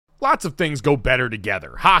Lots of things go better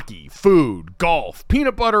together. Hockey, food, golf,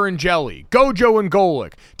 peanut butter and jelly, GoJo and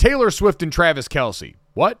Golic, Taylor Swift and Travis Kelce.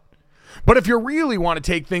 What? But if you really want to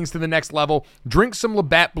take things to the next level, drink some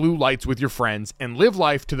Labatt Blue Lights with your friends and live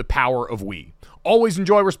life to the power of we. Always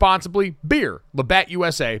enjoy responsibly. Beer, Labatt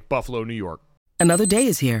USA, Buffalo, New York. Another day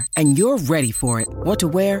is here, and you're ready for it. What to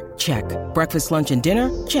wear? Check. Breakfast, lunch, and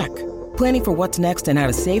dinner? Check. Planning for what's next and how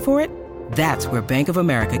to save for it? That's where Bank of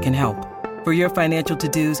America can help. For your financial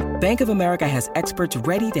to-dos, Bank of America has experts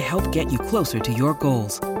ready to help get you closer to your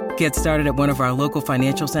goals. Get started at one of our local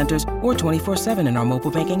financial centers or 24/7 in our mobile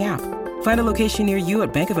banking app. Find a location near you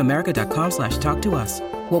at bankofamerica.com/talktous.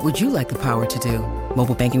 What would you like the power to do?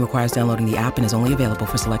 Mobile banking requires downloading the app and is only available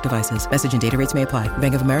for select devices. Message and data rates may apply.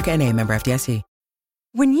 Bank of America N.A., member FDIC.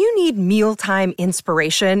 When you need mealtime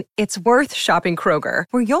inspiration, it's worth shopping Kroger,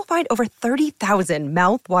 where you'll find over 30,000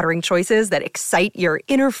 mouth-watering choices that excite your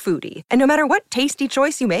inner foodie. And no matter what tasty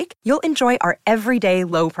choice you make, you'll enjoy our everyday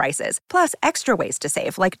low prices, plus extra ways to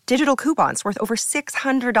save, like digital coupons worth over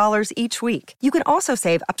 $600 each week. You can also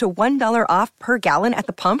save up to $1 off per gallon at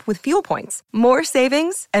the pump with fuel points. More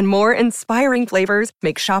savings and more inspiring flavors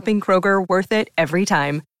make shopping Kroger worth it every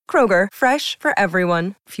time. Kroger, fresh for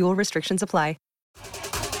everyone. Fuel restrictions apply.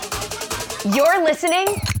 You're listening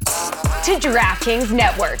to DraftKings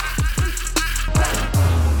Network.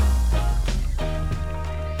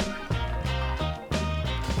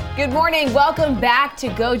 Good morning. Welcome back to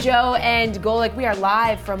GoJo and Golic. We are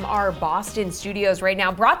live from our Boston studios right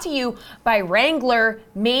now, brought to you by Wrangler,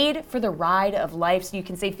 made for the ride of life. So you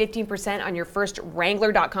can save 15% on your first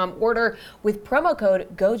Wrangler.com order with promo code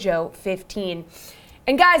GoJo15.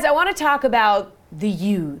 And guys, I want to talk about the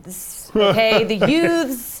youths, okay? The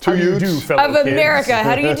youths How do you do, fellow of America. kids?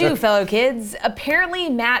 How do you do, fellow kids? Apparently,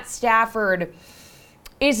 Matt Stafford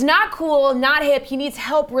is not cool, not hip. He needs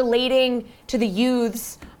help relating to the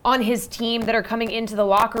youths on his team that are coming into the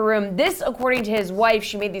locker room. This, according to his wife,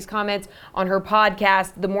 she made these comments on her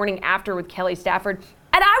podcast the morning after with Kelly Stafford.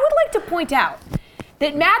 And I would like to point out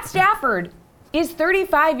that Matt Stafford is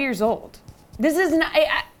 35 years old. This is not...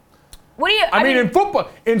 What do you... I mean, in football,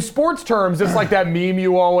 in sports terms, it's like that meme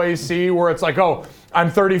you always see where it's like, oh,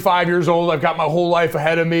 I'm 35 years old, I've got my whole life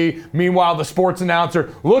ahead of me. Meanwhile, the sports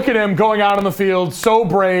announcer, look at him going out on the field, so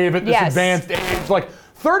brave at this advanced age. Like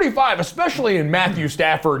 35, especially in Matthew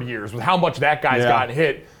Stafford years, with how much that guy's gotten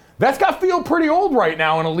hit. That's got to feel pretty old right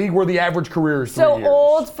now in a league where the average career is 3 years. So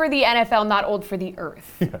old for the NFL, not old for the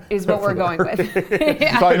earth, is what we're going with.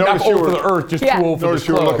 So I Not old for the earth, just too old for the noticed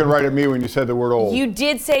you were club. looking right at me when you said the word old. You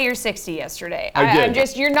did say you're 60 yesterday. I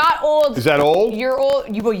did. You're not old. Is that old? You're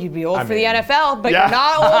old. You'd be old for the NFL, but you're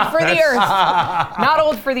not old for the earth. Not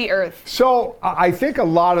old for the earth. So I think a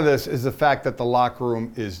lot of this is the fact that the locker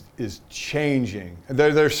room is changing.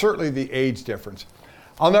 There's certainly the age difference.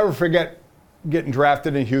 I'll never forget getting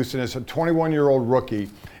drafted in Houston as a 21-year-old rookie,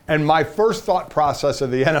 and my first thought process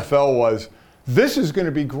of the NFL was, this is going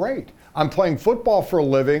to be great. I'm playing football for a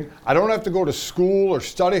living. I don't have to go to school or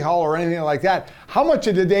study hall or anything like that. How much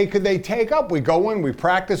of the day could they take up? We go in, we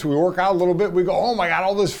practice, we work out a little bit, we go, oh my God,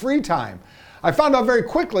 all this free time. I found out very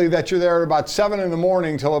quickly that you're there at about 7 in the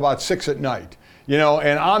morning till about 6 at night. You know,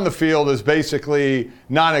 and on the field is basically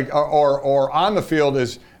or on the field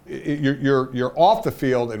is you're off the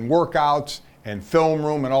field in workouts and film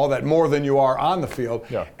room and all that more than you are on the field.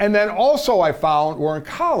 Yeah. And then also I found we're in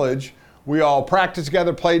college, we all practiced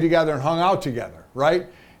together, played together, and hung out together, right?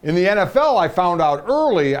 In the NFL, I found out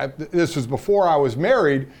early, this was before I was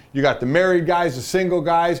married, you got the married guys, the single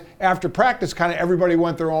guys. After practice, kind of everybody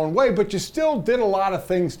went their own way, but you still did a lot of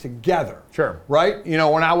things together. Sure. Right? You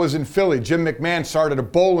know, when I was in Philly, Jim McMahon started a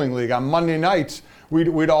bowling league. On Monday nights,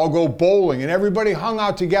 we'd all go bowling, and everybody hung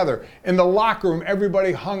out together. In the locker room,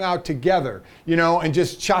 everybody hung out together, you know, and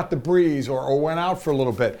just shot the breeze or went out for a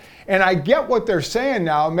little bit. And I get what they're saying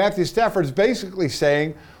now. Matthew Stafford's basically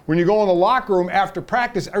saying, when you go in the locker room after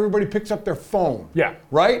practice, everybody picks up their phone. Yeah.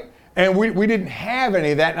 Right? And we didn't have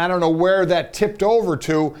any of that, and I don't know where that tipped over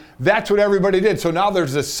to. That's what everybody did. So now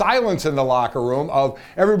there's this silence in the locker room of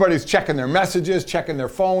everybody's checking their messages, checking their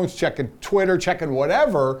phones, checking Twitter, checking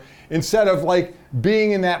whatever, instead of like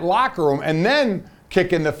being in that locker room. And then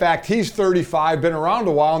kick in the fact he's 35, been around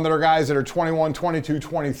a while, and there are guys that are 21, 22,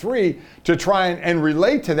 23 to try and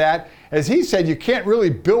relate to that. As he said, you can't really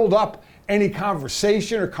build up any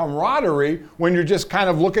conversation or camaraderie when you're just kind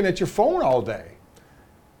of looking at your phone all day.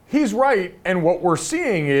 He's right, and what we're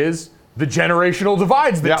seeing is the generational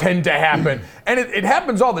divides that tend to happen. And it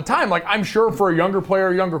happens all the time. Like, I'm sure for a younger player,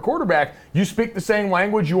 a younger quarterback, you speak the same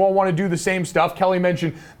language, you all want to do the same stuff. Kelly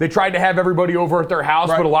mentioned they tried to have everybody over at their house,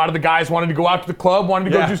 but a lot of the guys wanted to go out to the club,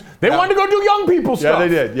 wanted to go do, they wanted to go do young people stuff. Yeah,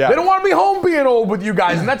 they did, They don't want to be home being old with you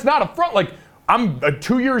guys, and that's not a front. Like, I'm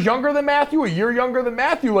 2 years younger than Matthew, a year younger than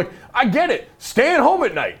Matthew. Like, I get it. Staying home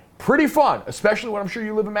at night, pretty fun, especially when I'm sure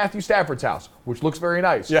you live in Matthew Stafford's house, which looks very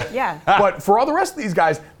nice. Yeah. But for all the rest of these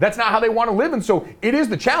guys, that's not how they want to live, and so it is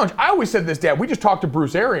the challenge. I always said this, Dad. We just talked to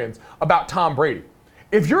Bruce Arians about Tom Brady.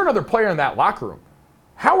 If you're another player in that locker room,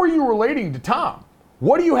 how are you relating to Tom?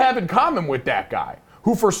 What do you have in common with that guy,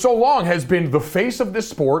 who for so long has been the face of this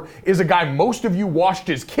sport, is a guy most of you watched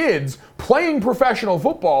as kids playing professional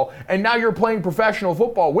football, and now you're playing professional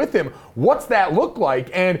football with him? What's that look like?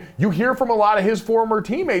 And you hear from a lot of his former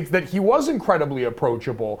teammates that he was incredibly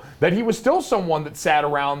approachable, that he was still someone that sat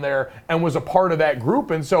around there and was a part of that group.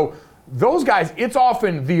 And so those guys, it's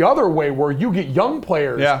often the other way where you get young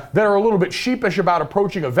players that are a little bit sheepish about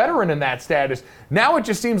approaching a veteran in that status. Now it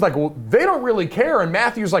just seems like, well, they don't really care. And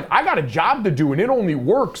Matthew's like, I got a job to do, and it only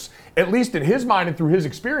works, at least in his mind and through his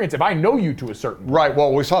experience, if I know you to a certain point. Right.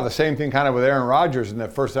 Well, we saw the same thing kind of with Aaron Rodgers in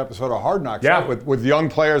that first episode of Hard Knocks, right? With young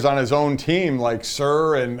players on his own team, like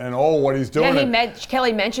Sir and what he's doing. Yeah,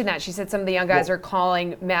 Kelly mentioned that. She said some of the young guys are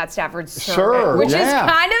calling Matt Stafford Sir, which is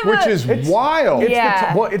kind of wild.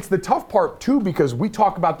 It's the tough part, too, because we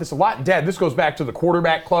talk about this a lot. Dad, this goes back to the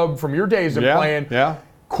quarterback club from your days of playing. Yeah.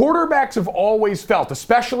 Quarterbacks have always felt,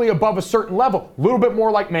 especially above a certain level, a little bit more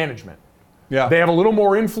like management. Yeah. They have a little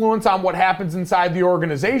more influence on what happens inside the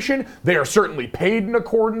organization. They are certainly paid in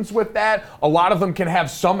accordance with that. A lot of them can have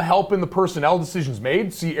some help in the personnel decisions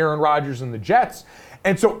made. See Aaron Rodgers and the Jets.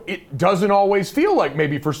 And so it doesn't always feel like,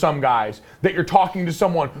 maybe for some guys, that you're talking to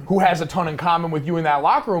someone who has a ton in common with you in that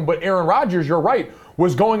locker room. But Aaron Rodgers, you're right,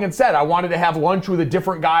 was going and said, I wanted to have lunch with a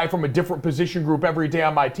different guy from a different position group every day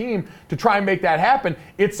on my team to try and make that happen.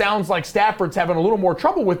 It sounds like Stafford's having a little more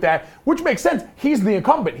trouble with that, which makes sense. He's the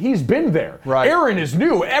incumbent. He's been there. Right. Aaron is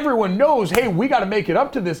new. Everyone knows, hey, we got to make it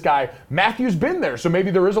up to this guy. Matthew's been there, so maybe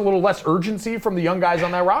there is a little less urgency from the young guys on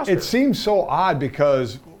that roster. It seems so odd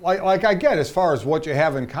because, like I get, as far as what you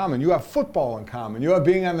have in common, you have football in common. You have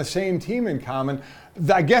being on the same team in common.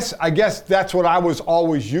 I guess that's what I was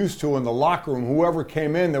always used to in the locker room. Whoever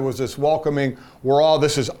came in, there was this welcoming,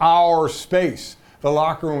 this is our space. The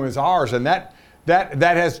locker room is ours, and that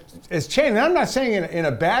has changed. And I'm not saying in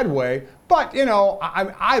a bad way, but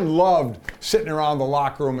I loved sitting around the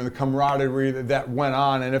locker room and the camaraderie that went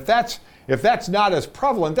on. And if that's not as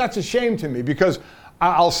prevalent, that's a shame to me, because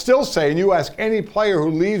I'll still say, and you ask any player who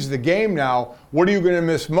leaves the game now, what are you going to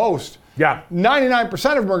miss most? Yeah. 99%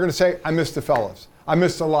 of them are going to say, I miss the fellas. I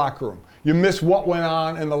miss the locker room. You miss what went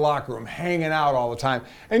on in the locker room, hanging out all the time.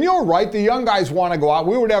 And you're right, the young guys want to go out.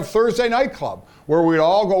 We would have Thursday night club, where we'd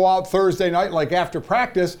all go out Thursday night, like after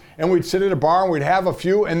practice, and we'd sit at a bar and we'd have a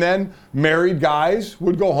few, and then married guys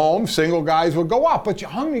would go home, single guys would go out. But you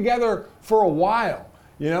hung together for a while.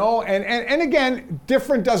 And again,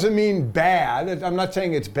 different doesn't mean bad. I'm not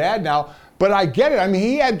saying it's bad now, but I get it. I mean,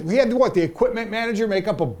 he had the equipment manager make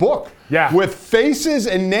up a book with faces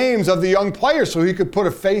and names of the young players, so he could put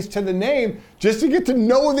a face to the name just to get to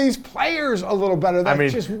know these players a little better.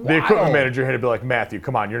 That's just wild. The equipment manager had to be like, Matthew,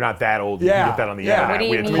 come on, you're not that old. You can get that on the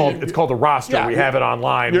internet. It's called the roster. Yeah. We have it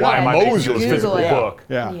online. Why am I making you a physical book?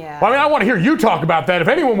 Yeah. Well, I want to hear you talk about that. If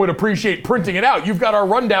anyone would appreciate printing it out, you've got our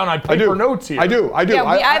rundown on paper notes here. I do. Yeah,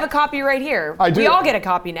 I have a copy right here. I do. We all get a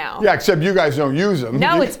copy now. Yeah, except you guys don't use them.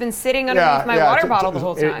 No, it's been sitting underneath my water bottle the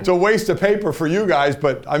whole time. It's a waste of paper for you guys,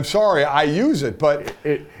 but I'm sorry, I use it. But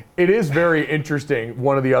it is very interesting.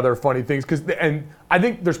 One of the other funny things, and I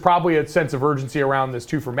think there's probably a sense of urgency around this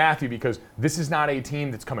too for Matthew, because this is not a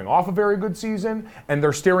team that's coming off a very good season, and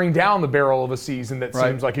they're staring down the barrel of a season that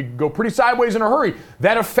seems like it could go pretty sideways in a hurry.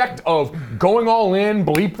 That effect of going all in,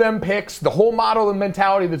 bleep them picks, the whole model and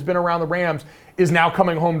mentality that's been around the Rams is now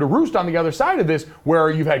coming home to roost on the other side of this, where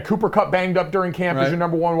you've had Cooper Kupp banged up during camp as your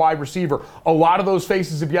number one wide receiver. A lot of those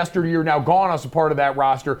faces of yesteryear are now gone as a part of that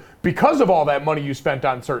roster because of all that money you spent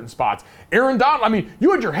on certain spots. Aaron Donald, I mean,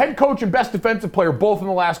 you had your head coach and best defensive player both in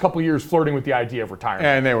the last couple of years flirting with the idea of retirement.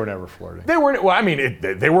 And they were never flirting. They were, well, I mean,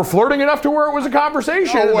 they were flirting enough to where it was a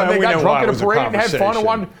conversation. Oh, and they got drunk at a parade and had fun and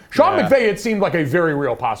wanted. Sean McVay, it seemed like a very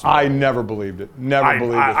real possibility. I never believed it. Never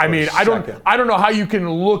believed it. I mean, I don't know how you can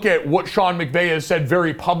look at what Sean McVay has said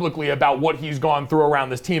very publicly about what he's gone through around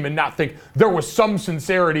this team and not think there was some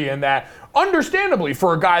sincerity in that. Understandably,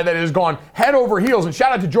 for a guy that has gone head over heels, and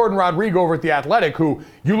shout out to Jordan Rodrigo over at The Athletic, who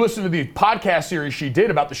you listen to the podcast series she did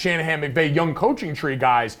about the Shanahan-McVay young coaching tree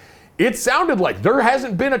guys. it sounded like there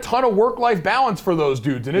hasn't been a ton of work-life balance for those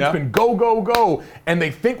dudes, and it's been go, go, go, and they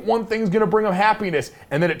think one thing's going to bring them happiness,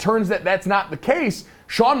 and then it turns that that's not the case.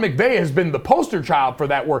 Sean McVay has been the poster child for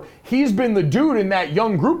that, where he's been the dude in that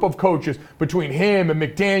young group of coaches between him and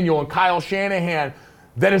McDaniel and Kyle Shanahan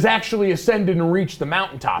that has actually ascended and reached the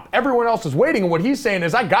mountaintop. Everyone else is waiting, and what he's saying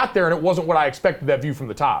is, I got there and it wasn't what I expected, that view from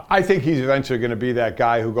the top. I think he's eventually going to be that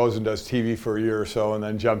guy who goes and does TV for a year or so and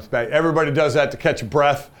then jumps back. Everybody does that to catch a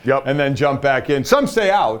breath and then jump back in. Some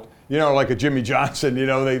stay out. Like a Jimmy Johnson,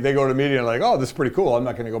 they go to media and like, oh, this is pretty cool. I'm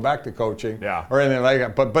not going to go back to coaching or anything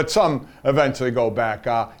like that. But some eventually go back.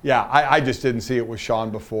 I just didn't see it with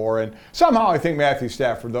Sean before. And somehow I think Matthew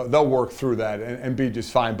Stafford, they'll work through that and be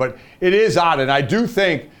just fine. But it is odd, and I do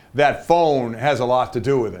think that phone has a lot to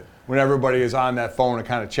do with it. When everybody is on that phone and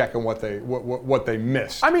kind of checking what they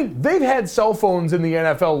missed. I mean, they've had cell phones in the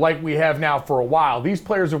NFL like we have now for a while. These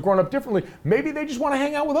players have grown up differently. Maybe they just want to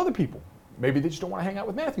hang out with other people. Maybe they just don't want to hang out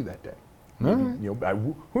with Matthew that day.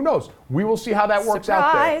 Who knows? We will see how that works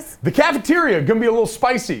out there. The cafeteria going to be a little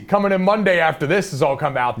spicy coming in Monday after this has all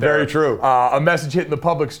come out there. Very true. A message hitting the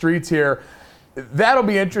public streets here. That'll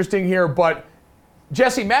be interesting here, but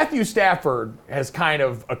Jesse, Matthew Stafford has kind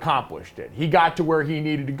of accomplished it. He got to where he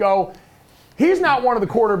needed to go. He's not one of the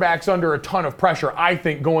quarterbacks under a ton of pressure, I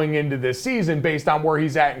think, going into this season based on where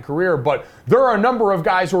he's at in career. But there are a number of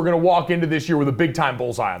guys who are going to walk into this year with a big-time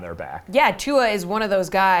bullseye on their back. Yeah, Tua is one of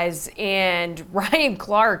those guys. And Ryan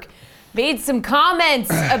Clark made some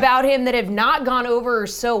comments about him that have not gone over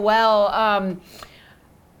so well.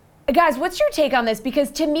 Guys, what's your take on this?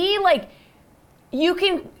 Because to me, you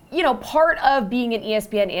can... part of being an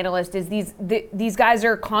ESPN analyst is these guys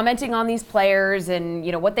are commenting on these players and,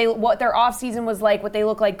 what their offseason was like, what they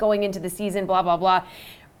look like going into the season, blah, blah, blah.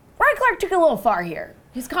 Ryan Clark took it a little far here.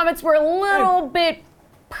 His comments were a little bit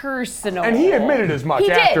personal. And he admitted as much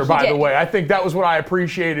after, by the way. I think that was what I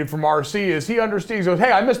appreciated from RC is he understands, he goes,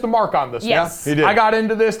 hey, I missed the mark on this. Yes. Yeah? He did. I got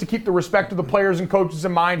into this to keep the respect of the players and coaches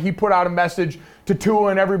in mind. He put out a message to Tua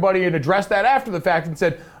and everybody and addressed that after the fact and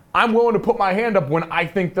said, I'm willing to put my hand up when I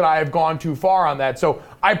think that I have gone too far on that. So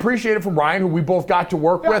I appreciate it from Ryan, who we both got to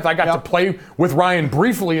work with. I got to play with Ryan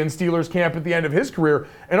briefly in Steelers camp at the end of his career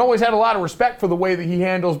and always had a lot of respect for the way that he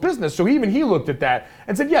handles business. So even he looked at that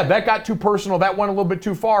and said, yeah, that got too personal. That went a little bit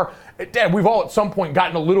too far. Dad, we've all at some point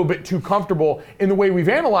gotten a little bit too comfortable in the way we've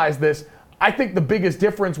analyzed this. I think the biggest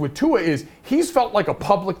difference with Tua is he's felt like a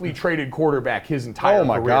publicly traded quarterback his entire career.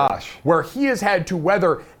 Oh, my gosh. Where he has had to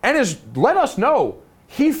weather and has let us know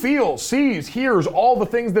he feels, sees, hears all the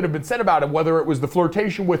things that have been said about him, whether it was the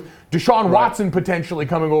flirtation with Deshaun Watson potentially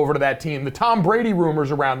coming over to that team, the Tom Brady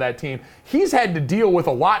rumors around that team. He's had to deal with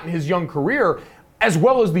a lot in his young career, as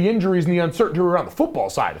well as the injuries and the uncertainty around the football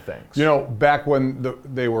side of things. Back when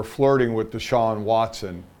they were flirting with Deshaun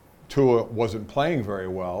Watson, Tua wasn't playing very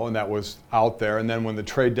well, and that was out there. And then when the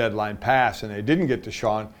trade deadline passed and they didn't get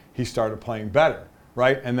Deshaun, he started playing better.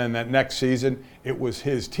 Right? And then that next season, it was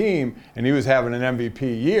his team, and he was having an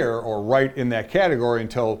MVP year or right in that category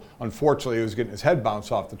until, unfortunately, he was getting his head bounced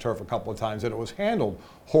off the turf a couple of times, and it was handled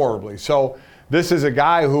horribly. So this is a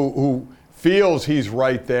guy who feels he's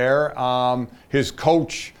right there. His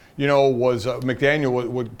coach, was McDaniel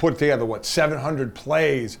would put together, 700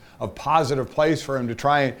 plays of positive plays for him to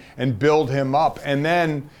try and build him up. And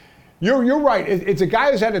then You're right. It's a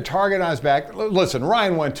guy who's had a target on his back. Listen,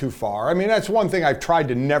 Ryan went too far. I mean, that's one thing I've tried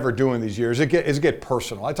to never do in these years is get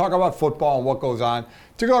personal. I talk about football and what goes on.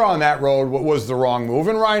 To go down that road was the wrong move,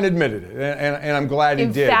 and Ryan admitted it, and I'm glad he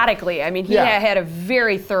did. Emphatically. I mean, he had a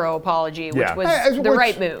very thorough apology, which was the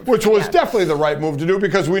right move. Which was definitely the right move to do,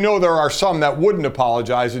 because we know there are some that wouldn't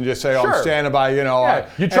apologize and just say, oh, I'm standing by,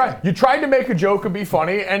 You tried to make a joke and be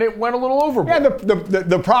funny, and it went a little overboard. Yeah,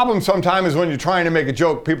 the problem sometimes is when you're trying to make a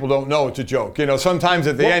joke, people don't know it's a joke. Sometimes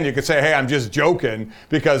at the end you could say, hey, I'm just joking,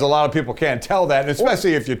 because a lot of people can't tell that, and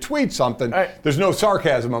especially if you tweet something, there's no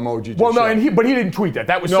sarcasm emoji. Well, no, but he didn't tweet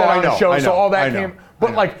that. That was said on the show, so all that came.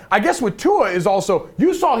 But I guess with Tua is also,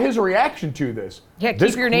 you saw his reaction to this. Yeah,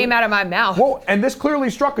 keep your name out of my mouth. Well, and this clearly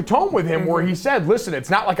struck a tone with him where he said, listen, it's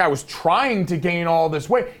not like I was trying to gain all this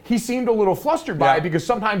weight. He seemed a little flustered by it, because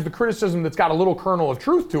sometimes the criticism that's got a little kernel of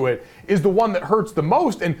truth to it is the one that hurts the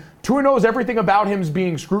most. And Tua knows everything about him's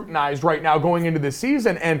being scrutinized right now going into this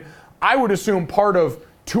season. And I would assume part of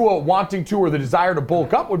Tua wanting to, or the desire to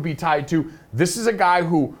bulk up, would be tied to this is a guy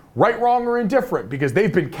who, right, wrong, or indifferent, because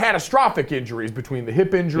they've been catastrophic injuries between the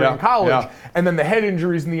hip injury in college and then the head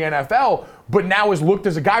injuries in the NFL, but now is looked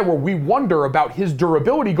as a guy where we wonder about his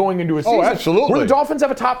durability going into a season. Oh, absolutely. Where the Dolphins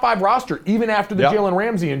have a top 5 roster, even after the Jalen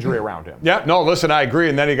Ramsey injury around him. Yeah, no, listen, I agree.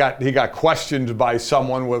 And then he got questioned by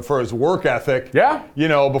someone for his work ethic. Yeah.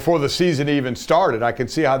 Before the season even started. I can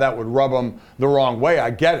see how that would rub him the wrong way.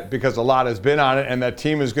 I get it, because a lot has been on it, and that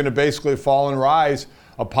team is going to basically fall and rise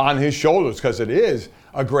upon his shoulders, because it is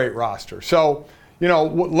a great roster. So,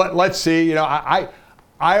 let's see. I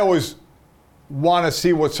always want to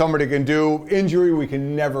see what somebody can do. Injury, we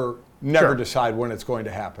can never decide when it's going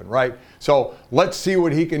to happen, right? So let's see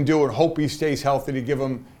what he can do and hope he stays healthy to give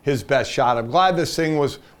him his best shot. I'm glad this thing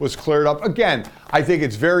was cleared up. Again, I think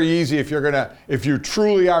it's very easy if you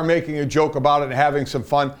truly are making a joke about it and having some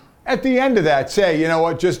fun. At the end of that, say, you know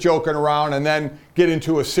what, just joking around, and then get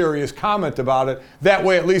into a serious comment about it. That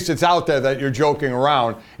way, at least it's out there that you're joking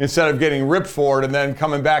around, instead of getting ripped for it and then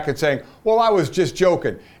coming back and saying, well, I was just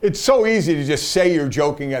joking. It's so easy to just say you're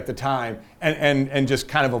joking at the time and just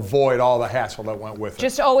kind of avoid all the hassle that went with it.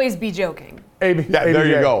 Just always be joking. There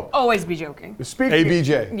you go. Always be joking.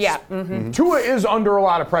 ABJ. Yeah. Tua is under a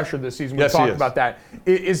lot of pressure this season. We talked about that.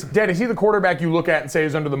 Is he the quarterback you look at and say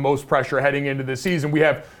is under the most pressure heading into this season? We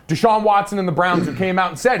have Deshaun Watson and the Browns, who came out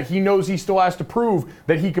and said he knows he still has to prove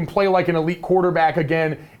that he can play like an elite quarterback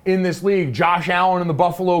again in this league. Josh Allen and the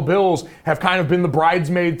Buffalo Bills have kind of been the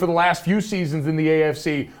bridesmaid for the last few seasons in the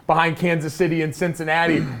AFC behind Kansas City and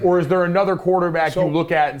Cincinnati. Or is there another quarterback you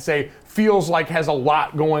look at and say feels like has a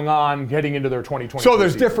lot going on heading into their 2020 So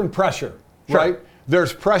there's different pressure, right?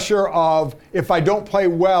 There's pressure of, if I don't play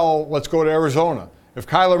well, let's go to Arizona. If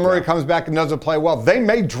Kyler Murray comes back and doesn't play well, they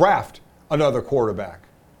may draft another quarterback,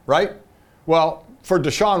 right? Well, for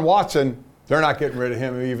Deshaun Watson, they're not getting rid of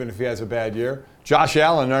him even if he has a bad year. Josh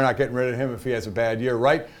Allen, they're not getting rid of him if he has a bad year,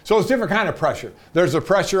 right? So it's different kind of pressure. There's the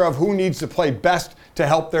pressure of who needs to play best to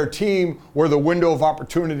help their team where the window of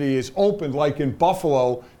opportunity is opened, like in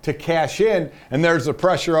Buffalo, to cash in. And there's the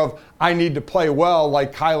pressure of, I need to play well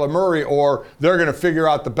like Kyler Murray, or they're going to figure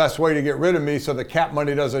out the best way to get rid of me so the cap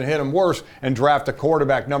money doesn't hit them worse and draft a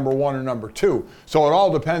quarterback number 1 or number 2. So it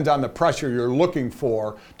all depends on the pressure you're looking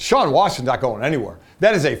for. Deshaun Watson's not going anywhere.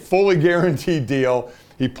 That is a fully guaranteed deal.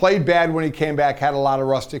 He played bad when he came back, had a lot of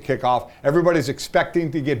rust at kickoff. Everybody's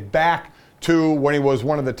expecting to get back to when he was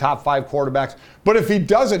one of the top 5 quarterbacks. But if he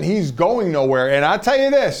doesn't, he's going nowhere. And I'll tell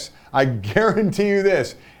you this, I guarantee you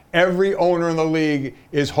this, every owner in the league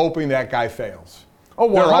is hoping that guy fails. Oh,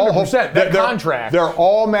 100%. That contract. They're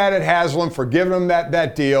all mad at Haslam for giving him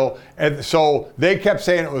that deal. And so they kept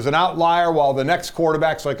saying it was an outlier, while the next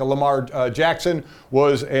quarterbacks like a Lamar Jackson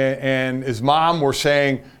and his mom were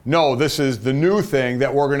saying, no, this is the new thing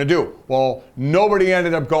that we're going to do. Well, nobody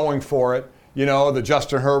ended up going for it. The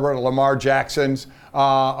Justin Herbert, Lamar Jacksons,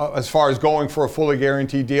 as far as going for a fully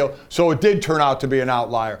guaranteed deal. So it did turn out to be an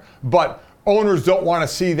outlier. But owners don't want to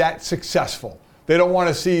see that successful. They don't want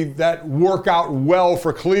to see that work out well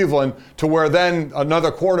for Cleveland to where then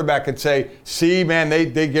another quarterback could say, see, man,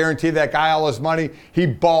 they guaranteed that guy all his money. He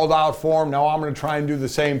balled out for him. Now I'm going to try and do the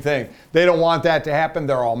same thing. They don't want that to happen.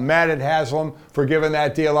 They're all mad at Haslam for giving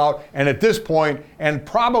that deal out. And at this point, and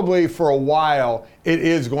probably for a while, it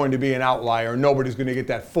is going to be an outlier. Nobody's going to get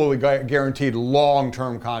that fully guaranteed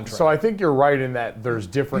long-term contract. So I think you're right in that there's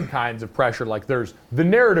different kinds of pressure. Like there's the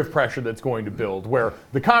narrative pressure that's going to build, where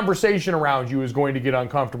the conversation around you is going to get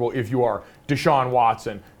uncomfortable if you are Deshaun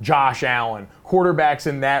Watson, Josh Allen, quarterbacks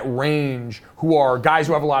in that range who are guys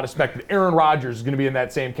who have a lot of spec. Aaron Rodgers is going to be in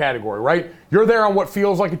that same category, right? You're there on what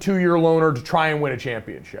feels like a 2-year loaner to try and win a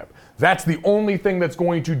championship. That's the only thing that's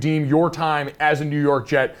going to deem your time as a New York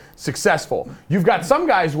Jet successful. You've got some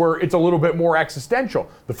guys where it's a little bit more existential.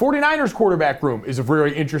 The 49ers quarterback room is a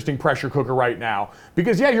very interesting pressure cooker right now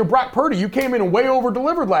because, you're Brock Purdy. You came in and way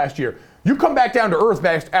over-delivered last year. You come back down to earth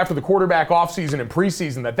after the quarterback offseason and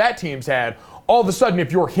preseason that team's had. All of a sudden,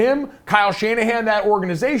 if you're him, Kyle Shanahan, that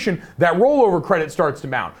organization, that rollover credit starts to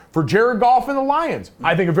mount. For Jared Goff and the Lions,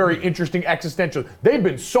 I think a very interesting existential. They've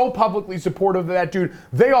been so publicly supportive of that dude.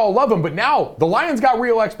 They all love him. But now the Lions got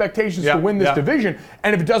real expectations to win this division.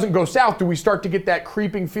 And if it doesn't go south, do we start to get that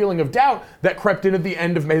creeping feeling of doubt that crept in at the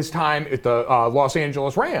end of his time at the Los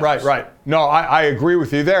Angeles Rams? Right. No, I agree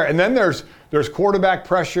with you there. And then there's quarterback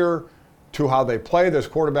pressure to how they play. There's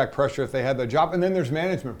quarterback pressure if they had their job. And then there's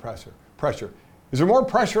management pressure. Is there more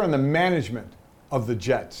pressure on the management of the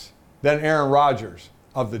Jets than Aaron Rodgers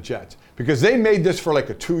of the Jets? Because they made this for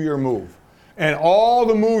like a 2-year move. And all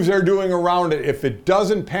the moves they're doing around it, if it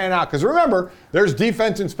doesn't pan out, because remember, there's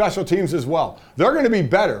defense and special teams as well. They're going to be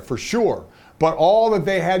better for sure. But all that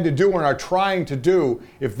they had to do and are trying to do,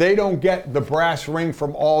 if they don't get the brass ring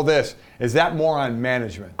from all this, is that more on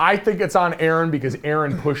management? I think it's on Aaron because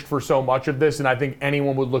Aaron pushed for so much of this, and I think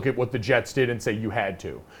anyone would look at what the Jets did and say you had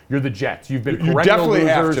to. You're the Jets. You've been perennial definitely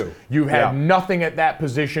losers. have to. You've had nothing at that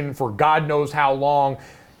position for God knows how long.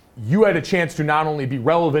 You had a chance to not only be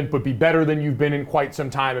relevant, but be better than you've been in quite some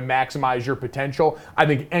time and maximize your potential. I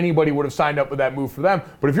think anybody would have signed up with that move for them.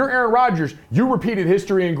 But if you're Aaron Rodgers, you repeated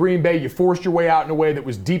history in Green Bay. You forced your way out in a way that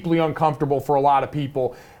was deeply uncomfortable for a lot of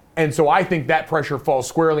people. And so I think that pressure falls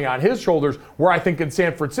squarely on his shoulders, where I think in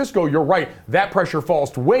San Francisco, you're right, that pressure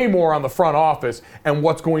falls way more on the front office and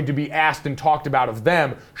what's going to be asked and talked about of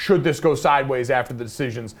them should this go sideways after the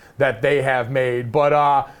decisions that they have made.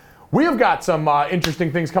 But we have got some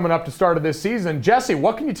interesting things coming up to start of this season. Jesse,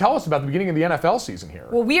 what can you tell us about the beginning of the NFL season here?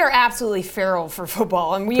 Well, we are absolutely feral for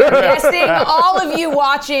football, and we are guessing all of you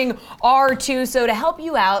watching are too. So to help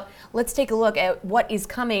you out, let's take a look at what is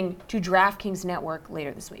coming to DraftKings Network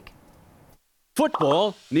later this week.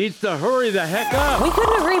 Football needs to hurry the heck up. We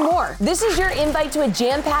couldn't agree more. This is your invite to a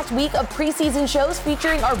jam-packed week of preseason shows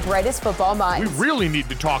featuring our brightest football minds. We really need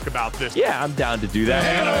to talk about this. Yeah, I'm down to do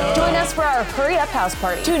that. Join us for our Hurry Up House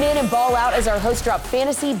Party. Tune in and ball out as our hosts drop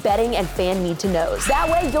fantasy, betting, and fan need-to-knows. That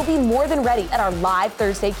way, you'll be more than ready at our live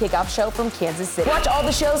Thursday kickoff show from Kansas City. Watch all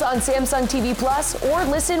the shows on Samsung TV Plus or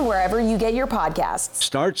listen wherever you get your podcasts.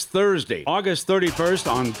 Starts Thursday, August 31st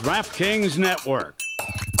on DraftKings Network.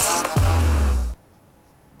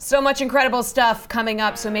 So much incredible stuff coming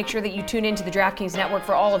up, so make sure that you tune into the DraftKings Network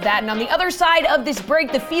for all of that. And on the other side of this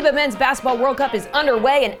break, the FIBA Men's Basketball World Cup is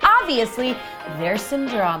underway, and obviously, there's some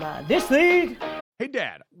drama. This league. Hey,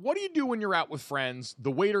 Dad, what do you do when you're out with friends?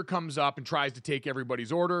 The waiter comes up and tries to take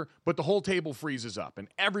everybody's order, but the whole table freezes up, and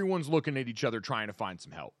everyone's looking at each other trying to find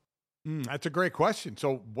some help. That's a great question.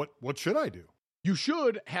 So what should I do? You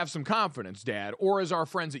should have some confidence, Dad, or as our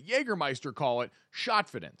friends at Jägermeister call it,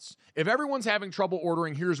 shotfidence. If everyone's having trouble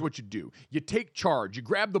ordering, here's what you do. You take charge, you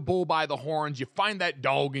grab the bull by the horns, you find that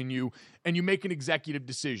dog in you, and you make an executive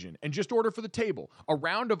decision. And just order for the table a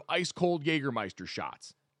round of ice-cold Jägermeister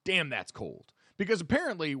shots. Damn, that's cold. Because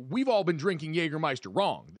apparently, we've all been drinking Jägermeister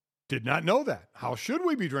wrong. Did not know that. How should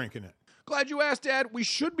we be drinking it? Glad you asked, Dad. We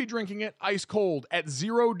should be drinking it ice-cold at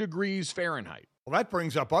 0 degrees Fahrenheit. Well, that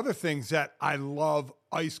brings up other things that I love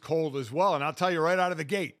ice cold as well. And I'll tell you right out of the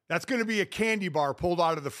gate, that's going to be a candy bar pulled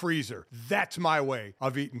out of the freezer. That's my way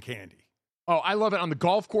of eating candy. Oh, I love it. On the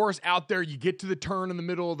golf course out there, you get to the turn in the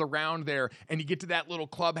middle of the round there, and you get to that little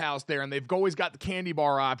clubhouse there, and they've always got the candy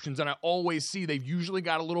bar options, and I always see they've usually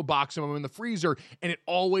got a little box of them in the freezer, and it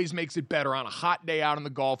always makes it better on a hot day out on the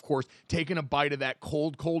golf course, taking a bite of that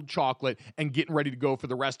cold, cold chocolate and getting ready to go for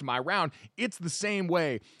the rest of my round. It's the same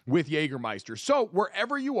way with Jägermeister. So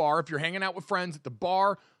wherever you are, if you're hanging out with friends at the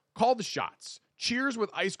bar, call the shots. Cheers with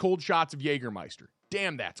ice-cold shots of Jägermeister.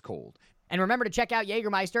 Damn, that's cold. And remember to check out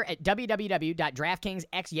Jägermeister at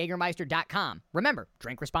www.draftkingsxjagermeister.com. Remember,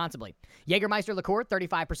 drink responsibly. Jägermeister liqueur,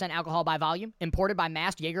 35% alcohol by volume, imported by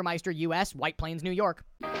Mast Jägermeister US, White Plains, New York.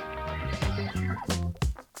 We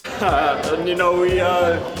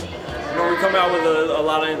come out with a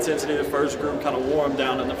lot of intensity. The first group kind of wore them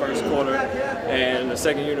down in the first quarter, and the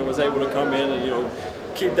second unit was able to come in and,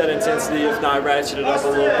 keep that intensity, if not ratchet it up a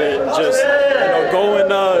little bit, and just, go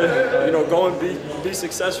and be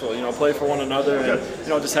successful, play for one another and,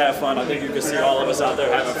 just have fun. I think you can see all of us out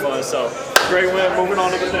there having fun. So, great win, moving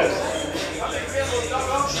on to the next.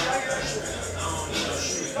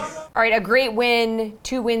 All right, a great win,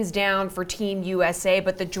 2 wins down for Team USA,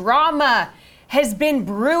 but the drama has been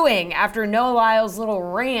brewing after Noah Lyles' little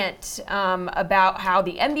rant about how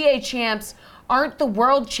the NBA champs aren't the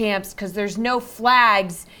world champs because there's no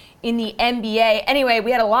flags in the NBA. Anyway, we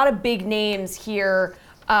had a lot of big names here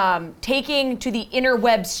taking to the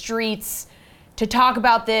interweb streets to talk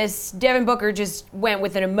about this. Devin Booker just went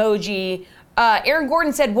with an emoji. Aaron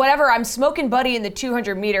Gordon said, whatever, I'm smoking Buddy in the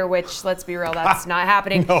 200 meter, which, let's be real, that's not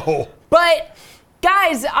happening. No. But,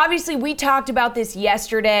 guys, obviously we talked about this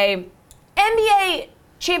yesterday. NBA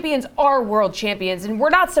champions are world champions, and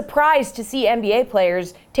we're not surprised to see NBA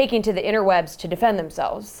players taking to the interwebs to defend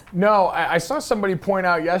themselves. No, I saw somebody point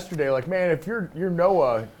out yesterday, like, man, if you're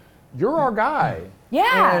Noah, you're our guy.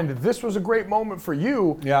 Yeah. And this was a great moment for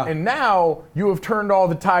you. Yeah. And now you have turned all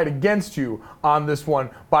the tide against you on this one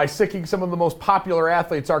by sicking some of the most popular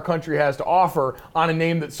athletes our country has to offer on a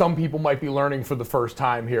name that some people might be learning for the first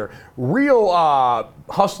time here. Real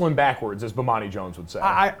hustling backwards, as Bomani Jones would say.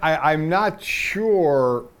 I'm not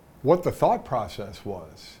sure what the thought process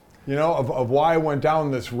was, of why I went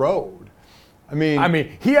down this road. I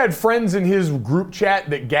mean, he had friends in his group chat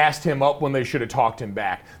that gassed him up when they should have talked him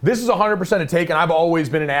back. This is 100% a take, and I've always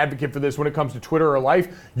been an advocate for this when it comes to Twitter or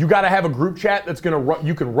life. You got to have a group chat that's going to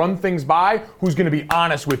you can run things by, who's going to be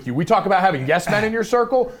honest with you. We talk about having yes men in your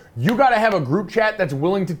circle. You got to have a group chat that's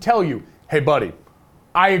willing to tell you, hey, buddy,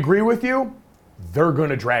 I agree with you. They're going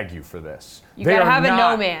to drag you for this. You got to have a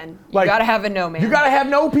no man. You got to have a no man. You got to have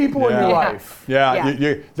no people in your life.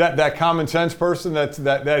 Yeah. That common sense person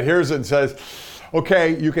that hears it and says,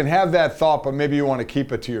 okay, you can have that thought, but maybe you want to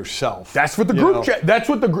keep it to yourself. That's what the group chat. That's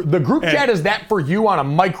what the group chat is. That for you on a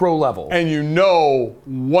micro level. And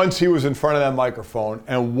once he was in front of that microphone,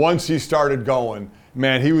 and once he started going,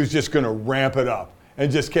 man, he was just going to ramp it up.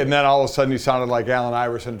 And just kidding. Then all of a sudden, he sounded like Allen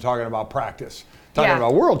Iverson talking about practice. Talking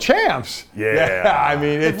about world champs. Yeah. I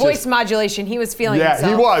mean, the voice modulation, he was feeling himself.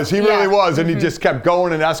 He was. He really was. And he just kept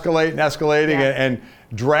going and escalating and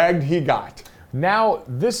dragged he got. Now,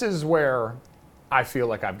 this is where I feel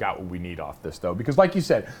like I've got what we need off this, though. Because like you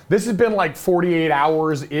said, this has been like 48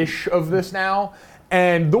 hours-ish of this now.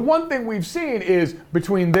 And the one thing we've seen is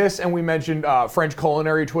between this and we mentioned French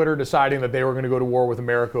culinary Twitter deciding that they were going to go to war with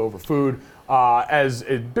America over food. As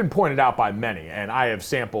it's been pointed out by many, and I have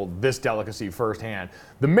sampled this delicacy firsthand.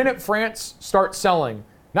 The minute France starts selling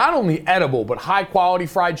not only edible, but high-quality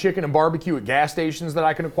fried chicken and barbecue at gas stations that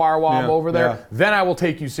I can acquire while I'm over there, then I will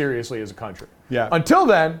take you seriously as a country. Until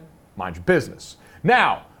then, mind your business.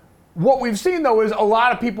 Now, what we've seen, though, is a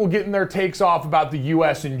lot of people getting their takes off about the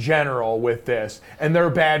U.S. in general with this and their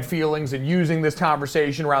bad feelings and using this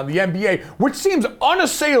conversation around the NBA, which seems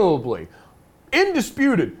unassailably,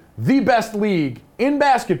 indisputed, the best league in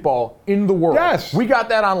basketball in the world. Yes. We got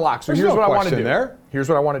that on lock. So here's what I want to do. Here's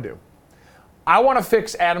what I want to do. I want to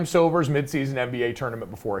fix Adam Silver's midseason NBA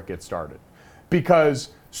tournament before it gets started. Because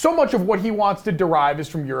so much of what he wants to derive is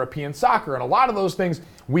from European soccer. And a lot of those things,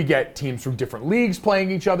 we get teams from different leagues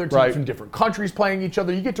playing each other, teams from different countries playing each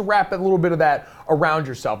other. You get to wrap a little bit of that around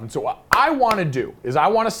yourself. And so what I want to do is I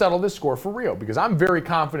want to settle this score for Rio because I'm very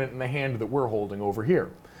confident in the hand that we're holding over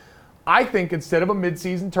here. I think instead of a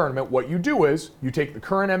midseason tournament, what you do is you take the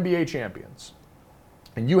current NBA champions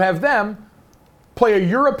and you have them play a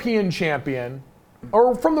European champion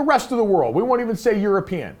or from the rest of the world. We won't even say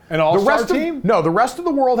European. An all-star team? No, the rest of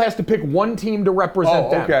the world has to pick one team to represent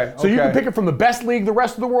them. So you can pick it from the best league the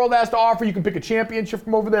rest of the world has to offer. You can pick a championship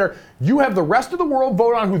from over there. You have the rest of the world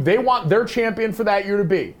vote on who they want their champion for that year to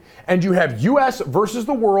be. And you have U.S. versus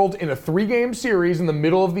the world in a 3-game series in the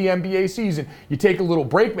middle of the NBA season. You take a little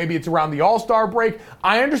break. Maybe it's around the All-Star break.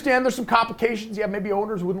 I understand there's some complications. Yeah, maybe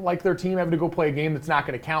owners wouldn't like their team having to go play a game that's not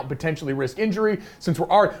going to count, potentially risk injury since we're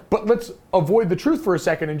already. But let's avoid the truth for a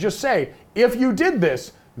second and just say, if you did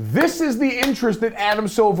this, this is the interest that Adam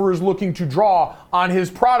Silver is looking to draw on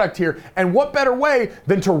his product here. And what better way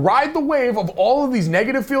than to ride the wave of all of these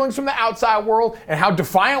negative feelings from the outside world and how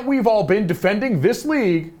defiant we've all been defending this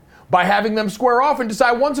league by having them square off and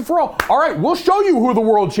decide once and for all right, we'll show you who the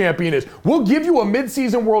world champion is. We'll give you a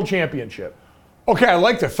midseason world championship. Okay, I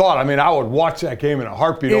like the thought. I mean, I would watch that game in a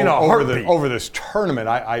heartbeat over this tournament.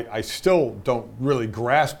 I still don't really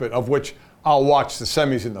grasp it, of which I'll watch the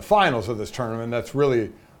semis and the finals of this tournament. That's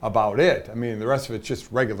really about it. I mean, the rest of it's just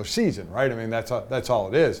regular season, right? I mean, that's all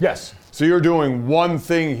it is. Yes. So you're doing one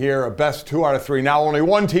thing here, a best 2 out of 3. Now only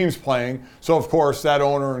one team's playing, so of course that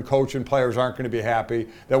owner and coach and players aren't going to be happy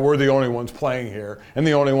that we're the only ones playing here and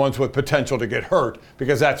the only ones with potential to get hurt,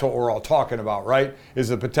 because that's what we're all talking about, right? Is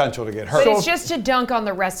the potential to get hurt. But it's just to dunk on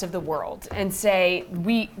the rest of the world and say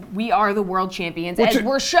we are the world champions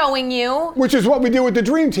we're showing you. Which is what we did with the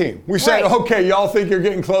Dream Team. We said, okay, y'all think you're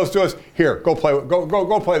getting close to us. Here, go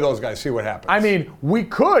play those guys. See what happens. I mean, we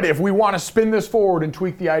could, if we want to spin this forward and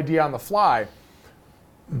tweak the idea on the fly,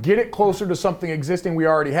 get it closer to something existing we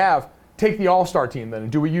already have. Take the All-Star team then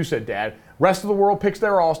and do what you said, Dad. Rest of the world picks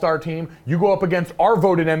their All-Star team. You go up against our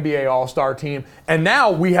voted NBA All-Star team. And now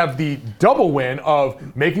we have the double win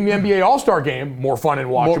of making the NBA All-Star game more fun and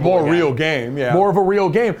watchable. More real game, yeah. More of a real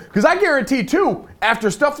game. Because I guarantee, too, after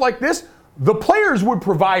stuff like this, the players would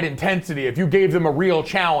provide intensity if you gave them a real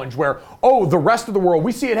challenge where, the rest of the world,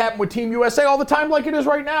 we see it happen with Team USA all the time like it is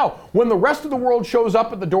right now. When the rest of the world shows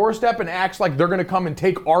up at the doorstep and acts like they're going to come and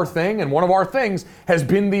take our thing, and one of our things has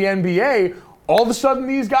been the NBA, all of a sudden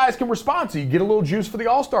these guys can respond. So you get a little juice for the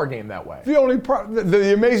All-Star game that way.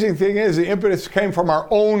 The amazing thing is the impetus came from our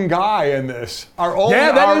own guy in this. Our own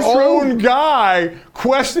true. Guy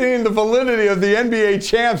questioning the validity of the NBA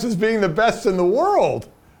champs as being the best in the world.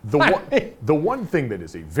 The one thing that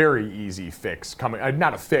is a very easy fix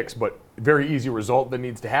not a fix, but very easy result that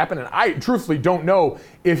needs to happen, and I truthfully don't know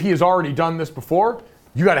if he has already done this before,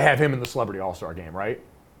 you got to have him in the Celebrity All-Star game, right?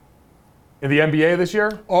 In the NBA this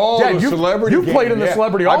year? Oh, Dad, the celebrity you game. played in the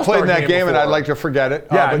Celebrity All-Star I played in that game, and before. I'd like to forget it.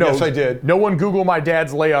 Yeah, but yes, I did. No one Google my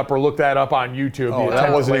dad's layup or look that up on YouTube. Oh,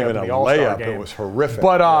 that wasn't even a layup. It was horrific.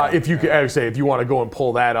 But if you if you want to go and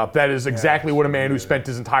pull that up, that is exactly what a man who spent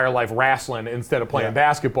his entire life wrestling instead of playing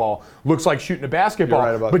basketball looks like shooting a basketball. You're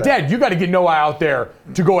right about but that. Dad, you got to get Noah out there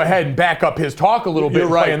to go ahead and back up his talk a little bit. You're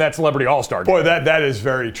right. Playing that Celebrity All-Star game. Boy, that is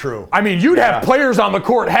very true. I mean, you'd have players on the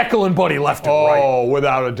court heckling Buddy left and right. Oh,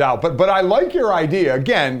 without a doubt. But I like your idea.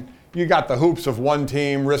 Again, you got the hoops of one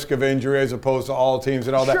team, risk of injury as opposed to all teams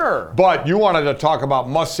and all that. Sure. But you wanted to talk about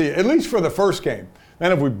must-see, at least for the first game.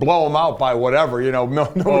 Then if we blow them out by whatever,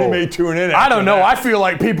 nobody may tune in. I don't know. that. I feel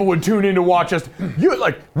like people would tune in to watch us.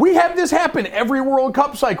 We have this happen every World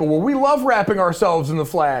Cup cycle where we love wrapping ourselves in the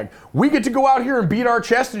flag. We get to go out here and beat our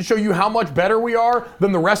chest and show you how much better we are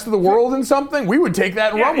than the rest of the world in something. We would take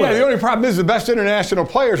that and run with it. The only problem is the best international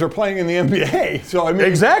players are playing in the NBA. So I mean,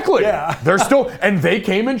 exactly. Yeah. They're still, and they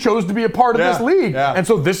came and chose to be a part of this league. Yeah. And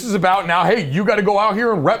so this is about now. Hey, you got to go out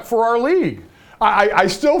here and rep for our league. I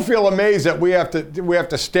still feel amazed that we have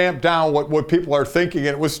to stamp down what people are thinking, and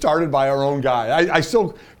it was started by our own guy. I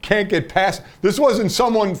still can't get past. This wasn't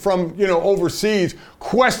someone from overseas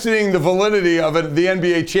questioning the validity of the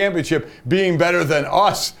NBA championship being better than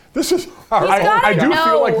us. This is. I do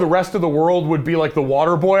feel like the rest of the world would be like the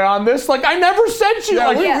water boy on this. Like, I never said she. Yeah,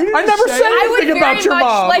 like, we didn't I never say said it. anything about your mom. I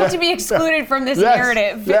would very much like to be excluded from this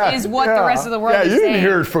narrative. Is what the rest of the world is you didn't saying.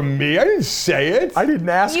 hear it from me. I didn't say it. I didn't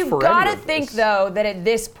ask You've for got any to of think, this. though, that at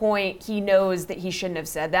this point he knows that he shouldn't have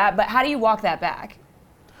said that. But how do you walk that back?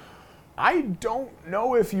 I don't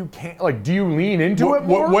know if you can. Like, do you lean into it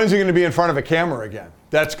more? When's he going to be in front of a camera again?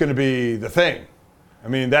 That's going to be the thing. I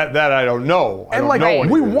mean, that I don't know. And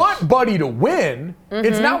we want Buddy to win.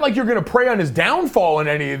 It's not like you're going to prey on his downfall in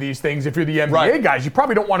any of these things. If you're the NBA guys, you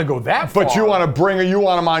probably don't want to go that far. But you want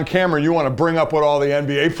him on camera. You want to bring up what all the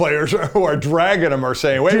NBA players who are dragging him are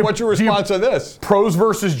saying. Wait, what's your response to this? Pros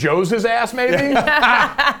versus Joe's his ass, maybe?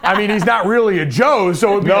 I mean, he's not really a Joe,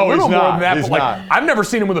 so it'd be a little more than that. He's but not. I've never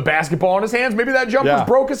seen him with a basketball in his hands. Maybe that jumper's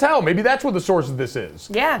broke as hell. Maybe that's what the source of this is.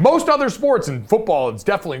 Yeah. Most other sports, and football is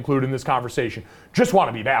definitely included in this conversation, just want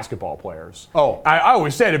to be basketball players. Oh. I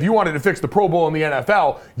always said if you wanted to fix the Pro Bowl in the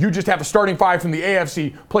NFL, you just have a starting five from the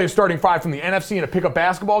AFC, play a starting five from the NFC in a pickup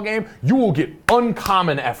basketball game, you will get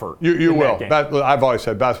uncommon effort. You will. That game. I've always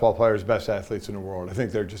said basketball players are the best athletes in the world. I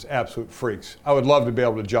think they're just absolute freaks. I would love to be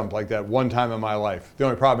able to jump like that one time in my life. The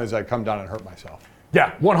only problem is I'd come down and hurt myself.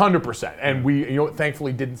 Yeah, 100%. And we,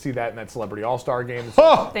 thankfully didn't see that in that Celebrity All-Star game.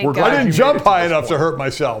 So Thank God. I didn't jump high enough point. to hurt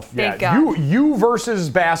myself. Thank God. You versus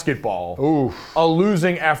basketball. Oof. A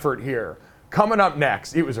losing effort here. Coming up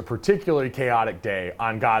next, it was a particularly chaotic day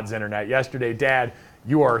on God's internet yesterday. Dad,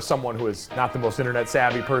 you are someone who is not the most internet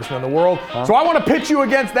savvy person in the world. So I want to pitch you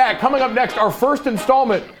against that. Coming up next, our first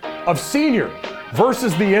installment of Senior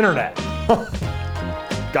versus the internet.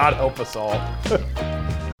 God help us all.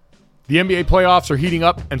 The NBA playoffs are heating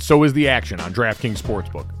up, and so is the action on DraftKings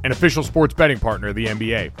Sportsbook, an official sports betting partner of the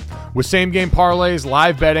NBA. With same-game parlays,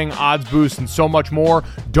 live betting, odds boosts, and so much more,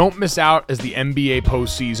 don't miss out as the NBA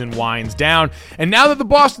postseason winds down. And now that the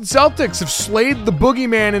Boston Celtics have slayed the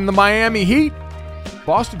boogeyman in the Miami Heat,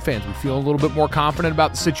 Boston fans would feel a little bit more confident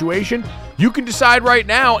about the situation. You can decide right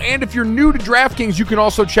now, and if you're new to DraftKings, you can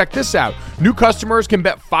also check this out. New customers can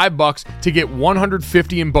bet $5 to get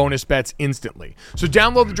 $150 in bonus bets instantly. So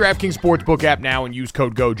download the DraftKings Sportsbook app now and use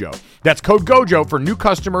code GoJo. That's code GoJo for new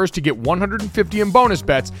customers to get $150 in bonus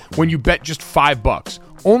bets when you bet just $5.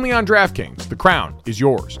 Only on DraftKings. The crown is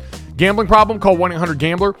yours. Gambling problem? Call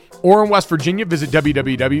 1-800-GAMBLER. Or in West Virginia, visit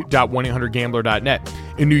www.1800gambler.net.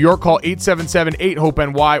 In New York, call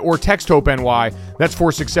 877-8-HOPE-NY or text HOPE-NY. That's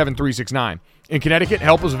 467-369. In Connecticut,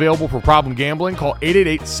 help is available for problem gambling. Call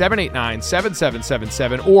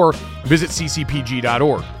 888-789-7777 or visit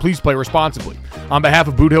ccpg.org. Please play responsibly. On behalf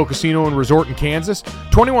of Boot Hill Casino and Resort in Kansas,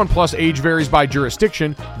 21 plus age varies by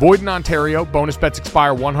jurisdiction. Void in Ontario. Bonus bets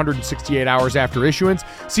expire 168 hours after issuance.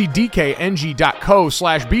 See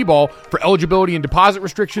dkng.co/bball for eligibility and deposit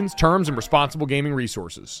restrictions, terms, and responsible gaming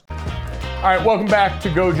resources. All right, welcome back to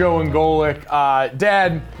GoJo and Golic.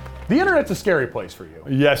 Dad, the internet's a scary place for you.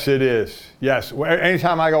 Yes, it is. Yes.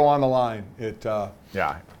 Anytime I go on the line, it's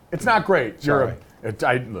not great. Sorry.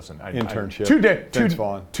 Internship.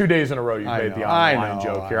 2 days in a row you've made the online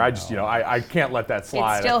joke here. I can't let that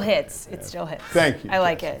slide. It still hits. It still hits. Thank you. I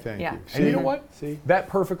like it. Thank yeah. you. And you know what? That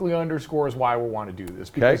perfectly underscores why we want to do this.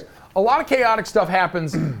 Because a lot of chaotic stuff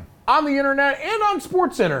happens on the internet and on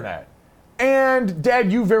sports internet. And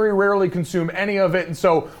Dad, you very rarely consume any of it. And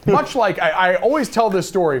so much like I always tell this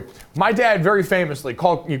story, my dad very famously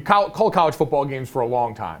called college football games for a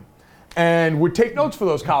long time. and would take notes for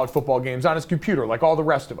those college football games on his computer, like all the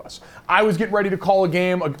rest of us. I was getting ready to call a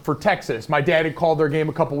game for Texas. My dad had called their game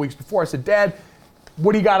a couple weeks before. I said, Dad,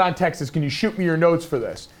 what do you got on Texas? Can you shoot me your notes for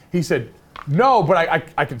this? He said, no, but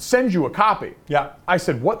I can send you a copy. Yeah. I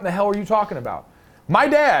said, what in the hell are you talking about? My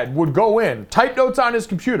dad would go in, type notes on his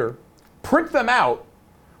computer, print them out,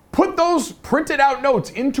 put those printed out notes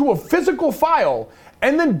into a physical file,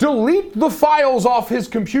 and then delete the files off his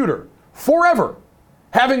computer forever,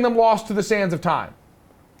 having them lost to the sands of time.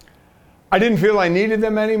 I didn't feel I needed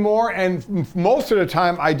them anymore, and most of the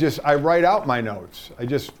time I write out my notes. I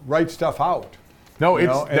just write stuff out. No,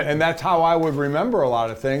 and that's how I would remember a lot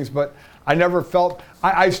of things, but I never felt,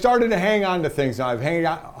 I started to hang on to things now. I've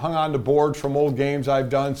hung on to boards from old games I've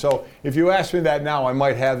done, so if you ask me that now, I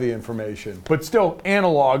might have the information. But still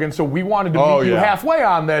analog, and so we wanted to meet you halfway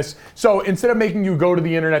on this. So instead of making you go to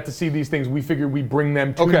the internet to see these things, we figured we'd bring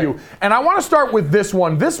them to you. And I want to start with this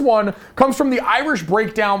one. This one comes from the Irish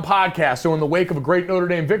Breakdown podcast. So in the wake of a great Notre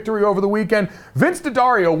Dame victory over the weekend, Vince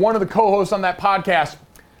D'Addario, one of the co-hosts on that podcast,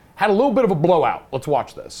 had a little bit of a blowout. Let's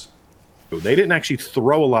watch this. They didn't actually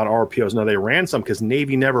throw a lot of RPOs. Now, they ran some because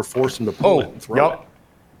Navy never forced them to pull it and throw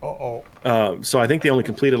it. So I think they only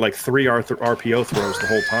completed like 3 RPO throws the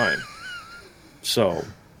whole time.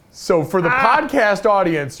 So for the podcast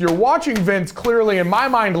audience, you're watching Vince clearly, in my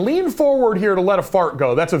mind, lean forward here to let a fart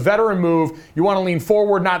go. That's a veteran move. You want to lean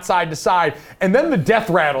forward, not side to side. And then the death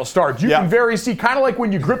rattle starts. You can see, kind of like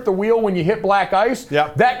when you grip the wheel when you hit black ice.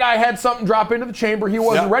 That guy had something drop into the chamber he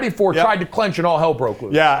wasn't ready for, tried to clench, and all hell broke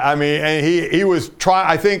loose. Yeah, I mean, and he was trying,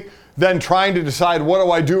 I think, then trying to decide, what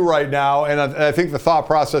do I do right now? And I think the thought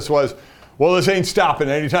process was, well, this ain't stopping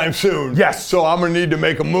anytime soon. Yes. So I'm going to need to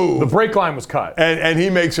make a move. The brake line was cut. And he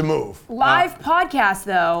makes a move. Live podcast,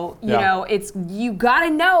 though, you know, you got to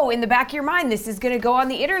know in the back of your mind this is going to go on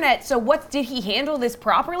the internet. So did he handle this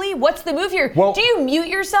properly? What's the move here? Well, do you mute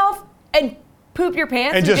yourself and poop your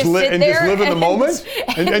pants and just sit there just live in the moment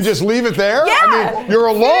and just leave it there? Yeah, I mean, you're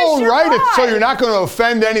alone, right? So you're not going to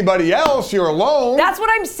offend anybody else. You're alone. That's what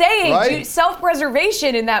I'm saying. Right?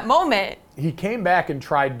 Self-preservation in that moment. He came back and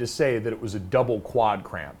tried to say that it was a double quad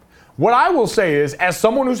cramp. What I will say is, as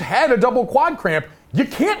someone who's had a double quad cramp, you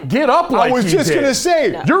can't get up like I was just going to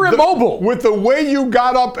say. No. You're immobile. With the way you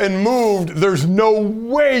got up and moved, there's no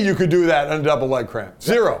way you could do that on a double leg cramp.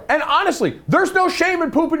 Zero. And honestly, there's no shame in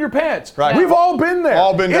pooping your pants. Right. We've all been there.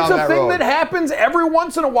 All been down that road. It's a thing that happens every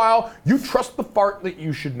once in a while. You trust the fart that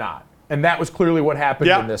you should not. And that was clearly what happened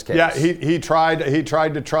in this case. Yeah, he tried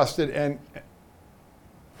to trust it, and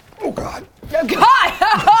oh God. Oh, God!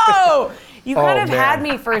 Oh! You kind of had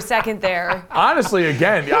me for a second there. Honestly,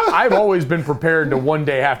 again, I've always been prepared to one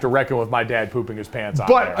day have to reckon with my dad pooping his pants on.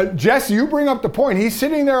 But Jess, you bring up the point. He's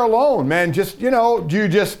sitting there alone, man. Just, do you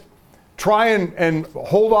just try and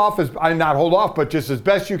hold off, not hold off, but just as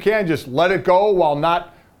best you can, just let it go while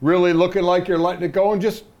not really looking like you're letting it go, and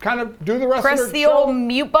just kind of do the rest of the show. Press the old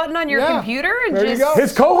mute button on your computer and there just... you go.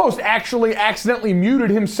 His co-host actually accidentally muted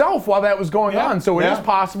himself while that was going on, so it is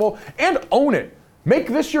possible. And own it. Make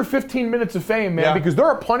this your 15 minutes of fame, man, because there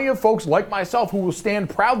are plenty of folks like myself who will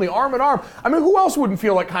stand proudly arm in arm. I mean, who else wouldn't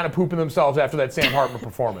feel like kind of pooping themselves after that Sam Hartman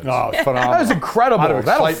performance? Oh, it's phenomenal. That is incredible. Out of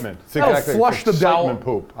excitement. That'll flush the bowel.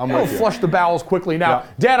 Poop. That'll flush the bowels quickly. Now,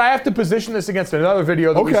 Dad, I have to position this against another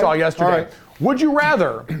video that we saw yesterday. All right. Would you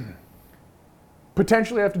rather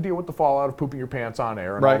potentially have to deal with the fallout of pooping your pants on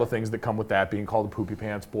air and all the things that come with that, being called a Poopy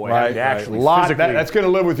Pants boy? Actually physically, that's going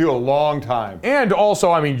to live with you a long time. And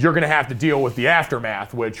also, I mean, you're going to have to deal with the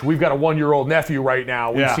aftermath, which we've got a 1-year-old nephew right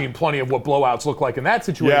now. We've seen plenty of what blowouts look like in that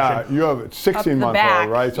situation. Yeah, you have a 16-month-old,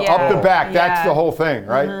 right? So Yeah. up the back, that's the whole thing,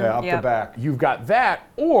 right? Yeah, up the back. You've got that,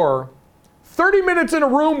 or 30 minutes in a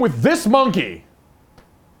room with this monkey.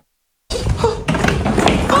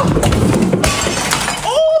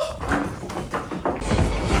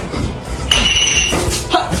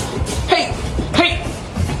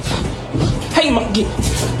 Hey, monkey.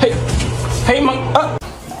 Hey, monkey.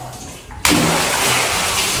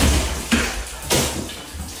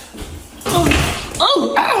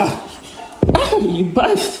 Oh, you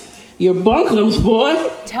bust your bunkers, boy.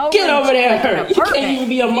 Get over there. You can't even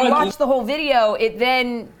be a monkey. You watch the whole video,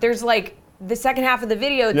 there's like the second half of the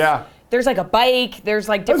video. There's like a bike. There's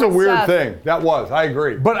like different stuff. That's a weird thing. That was. I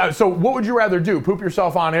agree. But so what would you rather do? Poop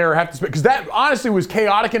yourself on air or have to spit? Because that honestly was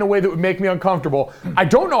chaotic in a way that would make me uncomfortable. I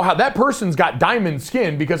don't know how that person's got diamond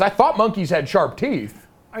skin because I thought monkeys had sharp teeth.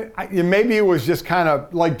 Maybe it was just kind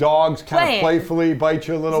of like dogs kind of playfully bite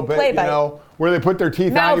you a little bit, where they put their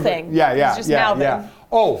teeth mouthing. on you. Yeah. Mouthing.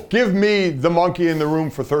 Oh, give me the monkey in the room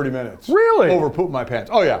for 30 minutes. Really? Over poop my pants.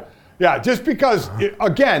 Oh, yeah. Yeah, just because,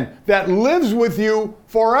 again, that lives with you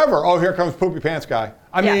forever. Oh, here comes Poopy Pants guy.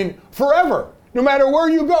 I mean, forever. No matter where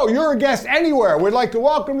you go, you're a guest anywhere. We'd like to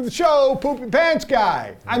welcome to the show, Poopy Pants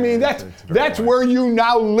guy. I mean, that's where you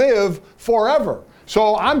now live forever.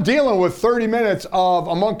 So I'm dealing with 30 minutes of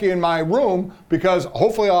a monkey in my room because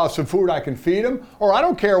hopefully I'll have some food I can feed him, or I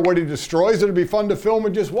don't care what he destroys. It'll be fun to film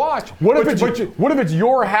and just watch. What if it's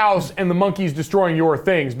your house and the monkey's destroying your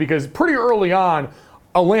things? Because pretty early on,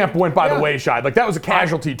 a lamp went by the wayside. Like, that was a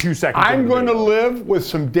casualty 2 seconds. I'm going to live with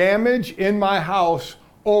some damage in my house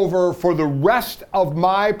for the rest of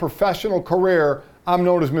my professional career. I'm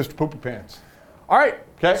known as Mr. Poopy Pants. All right.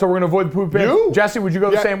 Okay. So we're going to avoid the Poopy Pants. Jesse, would you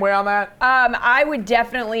go the same way on that? I would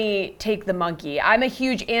definitely take the monkey. I'm a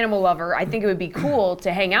huge animal lover. I think it would be cool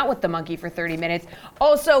to hang out with the monkey for 30 minutes.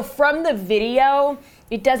 Also, from the video,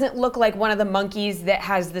 it doesn't look like one of the monkeys that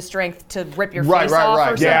has the strength to rip your face off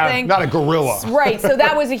or something. Yeah, not a gorilla. Right, so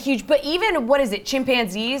that was a huge, but even, what is it,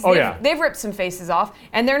 chimpanzees? They've ripped some faces off,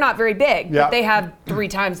 and they're not very big, but they have 3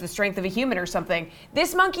 times the strength of a human or something.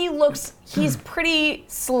 This monkey he's pretty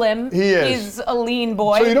slim. He is. He's a lean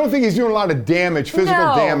boy. So you don't think he's doing a lot of damage,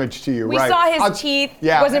 physical damage to you, we saw his teeth,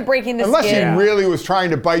 wasn't breaking the Unless skin. he really was trying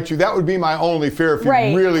to bite you, that would be my only fear if he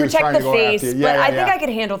really was trying to go after you. But I think I could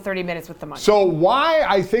handle 30 minutes with the monkey. So why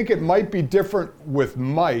I think it might be different with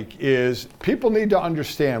Mike is people need to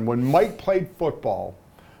understand when Mike played football,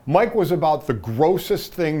 Mike was about the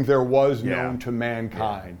grossest thing there was known to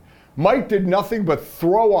mankind. Mike did nothing but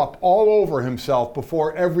throw up all over himself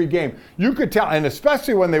before every game. You could tell, and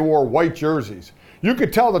especially when they wore white jerseys, you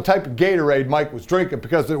could tell the type of Gatorade Mike was drinking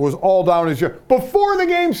because it was all down his jersey before the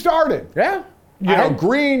game started. Yeah. You know,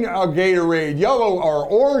 green Gatorade, yellow or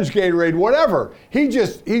orange Gatorade, whatever. He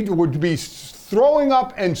would be throwing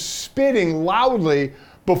up and spitting loudly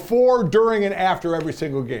before, during, and after every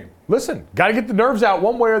single game. Listen, got to get the nerves out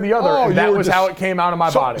one way or the other, and that was how it came out of my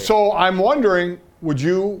body. So I'm wondering, would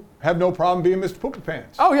you have no problem being Mr. Poopy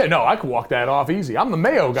Pants? Oh, yeah, no, I could walk that off easy. I'm the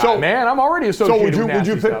Mayo guy, man. I'm already associated with would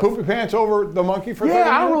you pick stuff. Poopy Pants over the monkey for 30 minutes?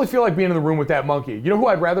 I don't really feel like being in the room with that monkey. You know who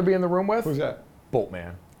I'd rather be in the room with? Who's that?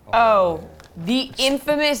 Boltman. Oh, the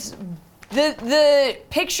infamous... The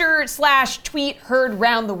picture/tweet heard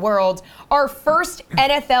round the world. Our first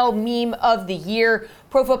NFL meme of the year.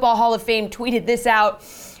 Pro Football Hall of Fame tweeted this out.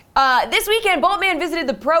 This weekend, Boltman visited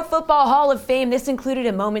the Pro Football Hall of Fame. This included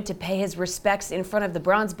a moment to pay his respects in front of the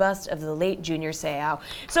bronze bust of the late Junior Seau.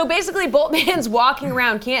 So basically, Boltman's walking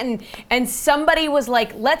around Canton, and somebody was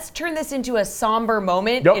like, let's turn this into a somber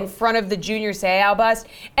moment in front of the Junior Seau bust.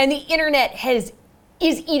 And the internet is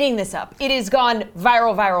eating this up. It has gone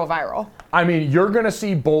viral, viral, viral. I mean, you're going to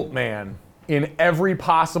see Boltman in every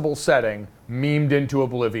possible setting memed into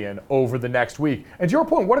oblivion over the next week. And to your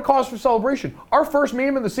point, what a cause for celebration. Our first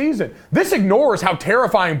meme of the season. This ignores how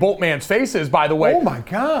terrifying Boltman's face is, by the way. Oh my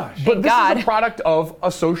gosh. But this is a product of a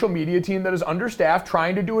social media team that is understaffed,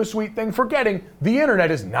 trying to do a sweet thing, forgetting the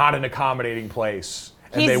internet is not an accommodating place.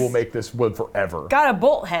 And they will make this live forever. Got a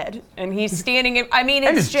bolt head, and he's standing in, I mean,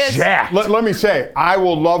 it's just... jacked. Let me say, I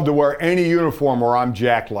will love to wear any uniform where I'm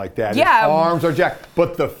jacked like that. Yeah. His arms are jacked.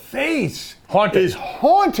 But the face is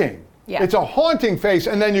haunting. Yeah. It's a haunting face.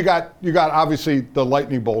 And then you got obviously the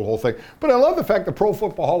lightning bolt whole thing. But I love the fact the Pro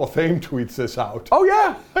Football Hall of Fame tweets this out. Oh,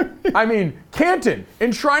 yeah. I mean, Canton,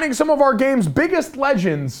 enshrining some of our game's biggest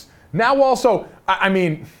legends. Now also, I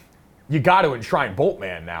mean... You got to enshrine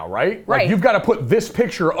Boltman now, right? Right. Like, you've got to put this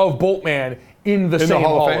picture of Boltman in the same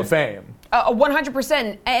Hall of Fame.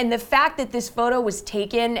 100%. And the fact that this photo was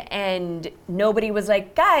taken and nobody was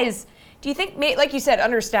like, guys, do you think, like you said,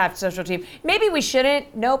 understaffed social team, maybe we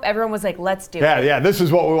shouldn't? Nope. Everyone was like, let's do it. Yeah, this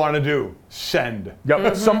is what we want to do. Send.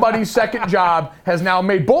 Yep. Somebody's second job has now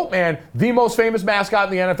made Boltman the most famous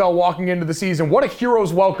mascot in the NFL walking into the season. What a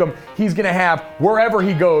hero's welcome he's going to have wherever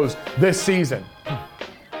he goes this season.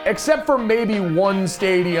 Except for maybe one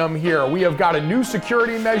stadium here. We have got a new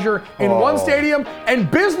security measure in one stadium and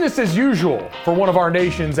business as usual for one of our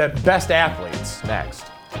nation's best athletes next.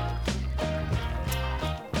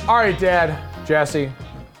 All right, Dad, Jesse,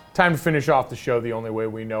 time to finish off the show the only way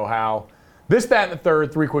we know how. This, that, and the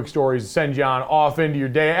third, 3 quick stories to send you on off into your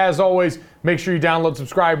day. As always, make sure you download,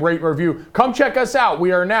 subscribe, rate, and review. Come check us out.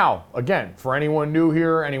 We are now, again, for anyone new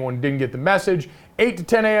here, anyone who didn't get the message, 8 to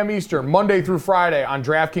 10 a.m. Eastern, Monday through Friday on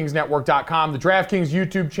DraftKingsNetwork.com, the DraftKings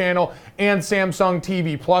YouTube channel, and Samsung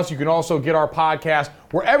TV Plus. You can also get our podcast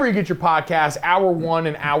wherever you get your podcasts, Hour 1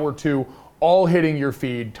 and Hour 2, all hitting your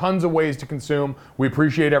feed. Tons of ways to consume. We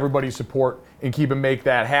appreciate everybody's support and make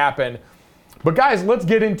that happen. But guys, let's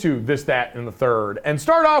get into this, that, and the third. And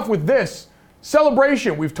start off with this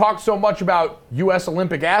celebration. We've talked so much about U.S.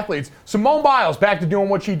 Olympic athletes. Simone Biles back to doing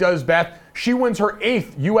what she does best. She wins her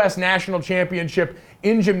 8th U.S. national championship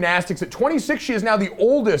in gymnastics. At 26, she is now the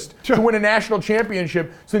oldest to win a national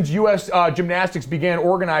championship since U.S. Gymnastics began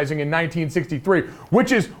organizing in 1963,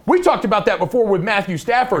 which is, we talked about that before with Matthew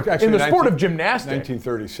Stafford in the sport of gymnastics.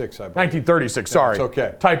 1936, I believe. 1936, sorry. It's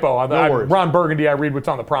okay. Typo. No worries. Ron Burgundy, I read what's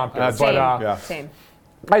on the prompter. Same.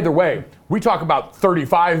 Either way, we talk about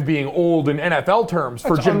 35 being old in NFL terms.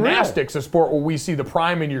 For gymnastics, a sport where we see the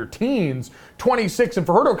prime in your teens, 26, and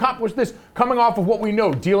for her to accomplish this, coming off of what we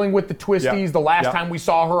know, dealing with the twisties, the last time we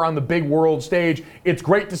saw her on the big world stage, it's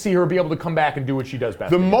great to see her be able to come back and do what she does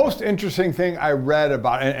best. The most interesting thing I read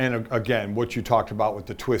about, and again, what you talked about with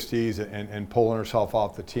the twisties and pulling herself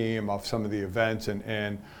off the team, off some of the events,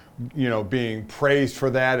 and being praised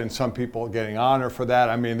for that, and some people getting honor for that.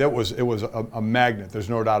 I mean, it was a magnet. There's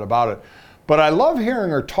no doubt about it. But I love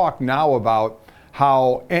hearing her talk now about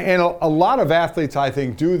how, and a lot of athletes I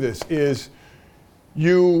think do this, is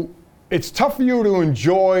it's tough for you to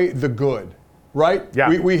enjoy the good, right?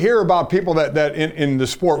 Yeah. We hear about people that in the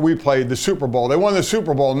sport we played, the Super Bowl, they won the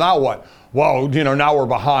Super Bowl, now what? Well, now we're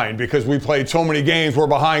behind because we played so many games, we're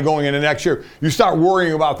behind going into next year. You start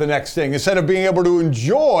worrying about the next thing instead of being able to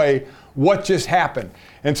enjoy what just happened.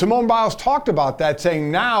 And Simone Biles talked about that, saying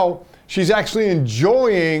now she's actually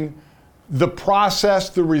enjoying the process,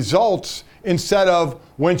 the results, instead of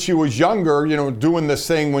when she was younger, doing this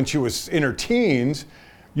thing when she was in her teens,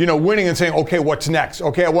 winning and saying, okay, what's next?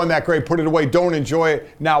 Okay, I won that, great, put it away, don't enjoy it,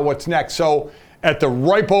 now what's next? So at the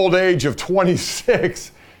ripe old age of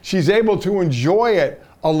 26, she's able to enjoy it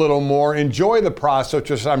a little more, enjoy the process,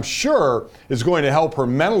 which I'm sure is going to help her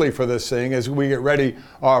mentally for this thing as we get ready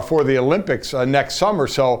for the Olympics next summer.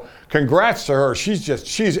 So congrats to her.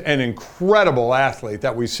 She's an incredible athlete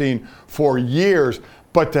that we've seen for years.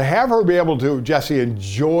 But to have her be able to, Jesse,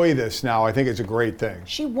 enjoy this now, I think it's a great thing.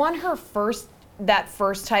 She won her first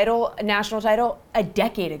title, national title, a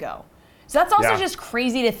decade ago. So that's also just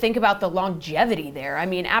crazy to think about the longevity there. I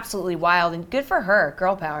mean, absolutely wild, and good for her.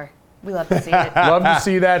 Girl power. We love to see it. Love to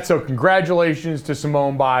see that. So congratulations to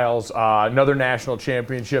Simone Biles, another national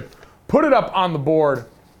championship. Put it up on the board.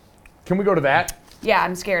 Can we go to that? Yeah,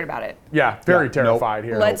 I'm scared about it. Yeah, very terrified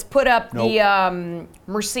here. Let's put up the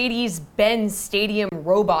Mercedes-Benz Stadium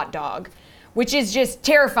robot dog, which is just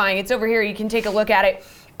terrifying. It's over here. You can take a look at it.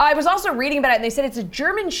 I was also reading about it, and they said it's a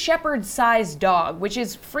German Shepherd-sized dog, which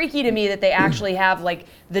is freaky to me that they actually have, like,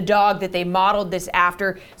 the dog that they modeled this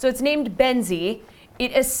after. So it's named Benzie.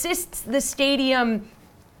 It assists the stadium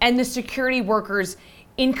and the security workers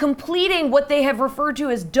in completing what they have referred to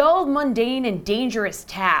as dull, mundane, and dangerous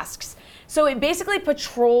tasks. So it basically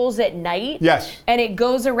patrols at night. Yes. And it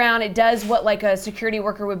goes around, it does what like a security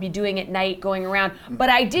worker would be doing at night, going around. But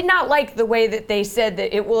I did not like the way that they said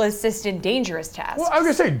that it will assist in dangerous tasks. Well, I was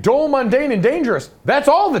going to say, dull, mundane, and dangerous. That's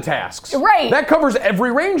all the tasks. Right. That covers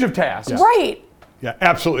every range of tasks. Right. Yeah,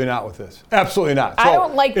 absolutely not with this. Absolutely not. I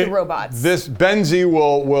don't like the robots. This Benzie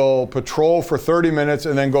will patrol for 30 minutes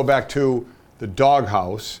and then go back to the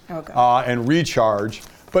doghouse and recharge.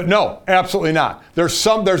 But no, absolutely not.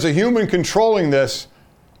 There's a human controlling this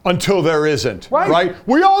until there isn't. Right?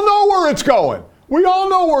 We all know where it's going. We all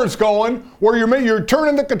know where it's going. Where you're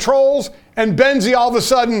turning the controls and Benzie all of a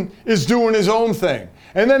sudden is doing his own thing.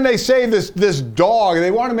 And then they say this dog.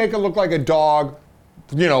 They want to make it look like a dog.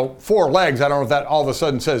 4 legs. I don't know if that all of a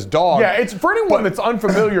sudden says dog. Yeah, it's for anyone that's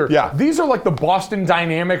unfamiliar. These are like the Boston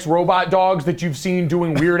Dynamics robot dogs that you've seen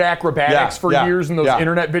doing weird acrobatics for years in those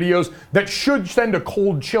internet videos that should send a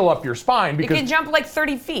cold chill up your spine because it can jump like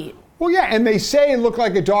 30 feet. Well, yeah, and they say it look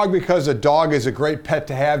like a dog because a dog is a great pet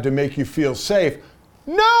to have to make you feel safe.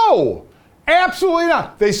 No, absolutely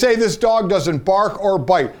not. They say this dog doesn't bark or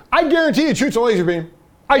bite. I guarantee it shoots a laser beam.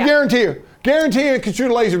 I guarantee you. Guarantee it can shoot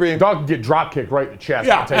a laser beam. Dog can get drop kicked right in the chest.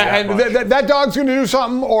 Yeah, and that dog's going to do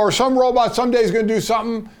something, or some robot someday is going to do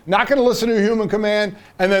something, not going to listen to a human command,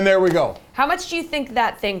 and then there we go. How much do you think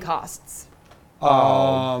that thing costs?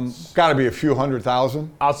 Got to be a few $100,000.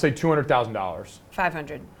 I'll say $200,000.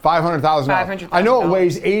 $500,000. $500,000. I know it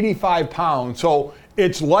weighs 85 pounds, so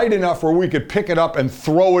it's light enough where we could pick it up and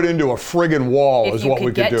throw it into a friggin' wall is what we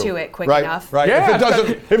could do. If you could get to it quick enough. Right. Yeah,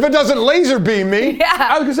 if it doesn't laser beam me. Yeah.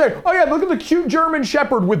 I was going to say, look at the cute German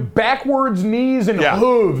Shepherd with backwards knees and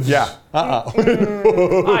hooves. Yeah. I'm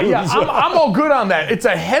all good on that. It's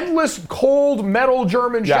a headless, cold, metal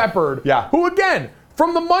German Shepherd who, again,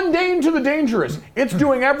 from the mundane to the dangerous, it's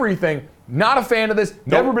doing everything. Not a fan of this.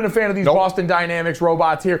 Never been a fan of these Boston Dynamics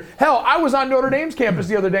robots here. Hell, I was on Notre Dame's campus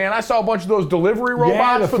the other day, and I saw a bunch of those delivery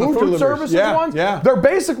robots for the food services ones. Yeah. They're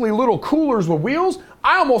basically little coolers with wheels.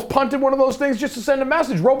 I almost punted one of those things just to send a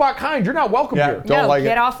message. Robot kind, you're not welcome here. Don't like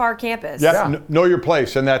get it. off our campus. Yeah. Know your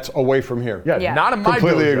place, and that's away from here. Yeah. Not in my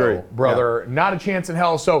Completely GoJo, agree. brother. Yeah. Not a chance in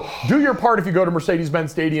hell. So do your part if you go to Mercedes-Benz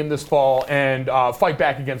Stadium this fall and fight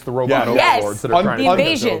back against the robot overlords that are trying to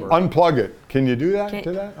take us over. Unplug it. Can you do that?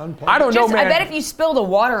 Unplug I don't know, man. I bet if you spilled the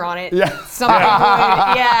water on it, Yeah,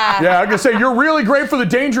 I'm gonna say you're really great for the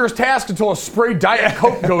dangerous task until a spray Diet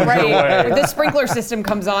Coke goes your way. The sprinkler system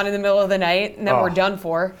comes on in the middle of the night, and then we're done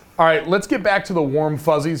for. All right, let's get back to the warm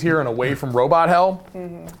fuzzies here and away from robot hell.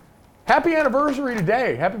 Happy anniversary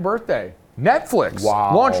today. Happy birthday. Netflix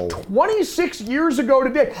launched 26 years ago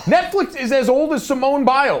today. Netflix is as old as Simone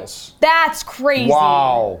Biles. That's crazy.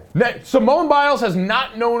 Wow. Simone Biles has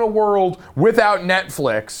not known a world without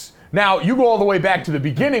Netflix. Now, you go all the way back to the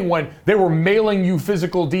beginning when they were mailing you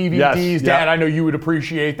physical DVDs. Yes, Dad, I know you would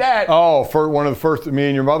appreciate that. Oh, for one of the first, me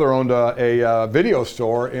and your mother owned a video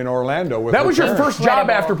store in Orlando. With that was your first job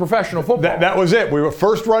after professional football. That was it. We were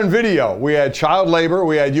first run video. We had child labor.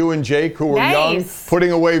 We had you and Jake, who were young,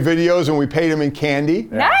 putting away videos, and we paid them in candy.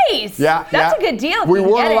 Nice. Yeah, that's a good deal. We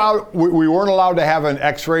weren't allowed. We weren't allowed to have an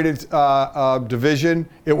X-rated division.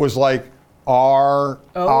 It was like R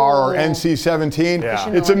or NC-17. Yeah.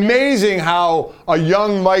 It's amazing how a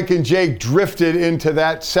young Mike and Jake drifted into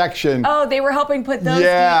that section. Oh, they were helping put those.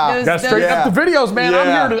 That's straight up the videos, man.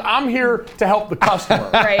 I'm here to help the customer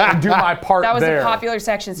and do my part there. That was a popular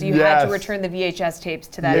section, so you had to return the VHS tapes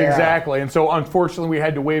to that era. Exactly. And so, unfortunately, we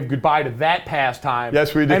had to wave goodbye to that pastime.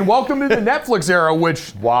 Yes, we did. And welcome to the Netflix era,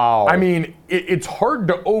 which, I mean, it's hard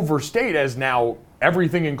to overstate as now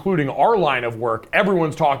everything, including our line of work,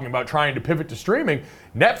 everyone's talking about trying to pivot to streaming.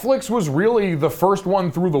 Netflix was really the first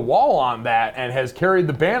one through the wall on that and has carried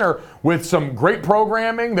the banner with some great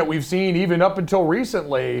programming that we've seen even up until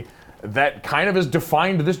recently that kind of has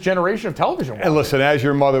defined this generation of television. And listen, as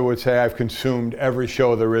your mother would say, I've consumed every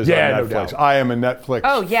show there is on Netflix. No doubt. I am a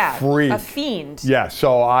Netflix freak. A fiend. Yeah,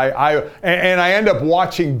 so I end up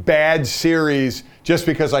watching bad series just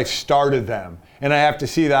because I started them. And I have to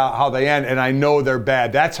see how they end, and I know they're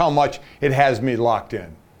bad. That's how much it has me locked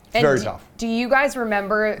in. It's very tough. Do you guys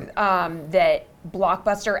remember that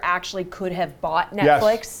Blockbuster actually could have bought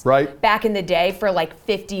Netflix Yes, right. back in the day for like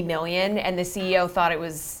 $50 million, and the CEO thought it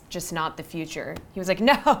was just not the future? He was like,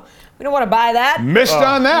 no, we don't want to buy that. Missed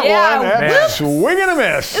on that one. Swing and a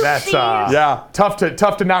miss. That's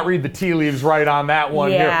tough to not read the tea leaves right on that one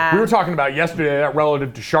here. We were talking about yesterday that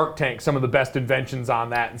relative to Shark Tank, some of the best inventions on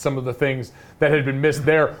that and some of the things that had been missed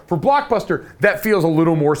there. For Blockbuster, that feels a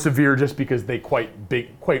little more severe just because they quite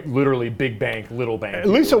literally big bank, little bank. At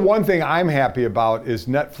least the one thing I'm happy about is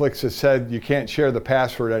Netflix has said you can't share the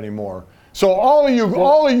password anymore. So all of you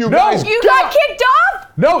guys. You got kicked off?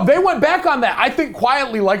 No, they went back on that. I think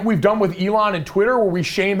quietly, like we've done with Elon and Twitter, where we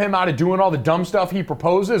shame him out of doing all the dumb stuff he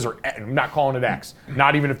proposes, or I'm not calling it X,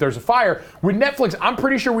 not even if there's a fire. With Netflix, I'm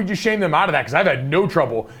pretty sure we just shamed them out of that because I've had no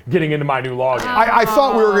trouble getting into my new login. I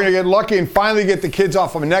thought we were going to get lucky and finally get the kids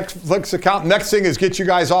off of a Netflix account. Next thing is get you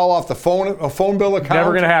guys all off the phone bill account.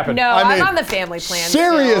 Never going to happen. No, I'm on the family plan.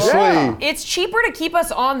 Seriously. Yeah. It's cheaper to keep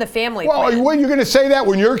us on the family plan. Well, when you're going to say that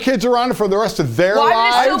when your kids are on it for the rest of their lives?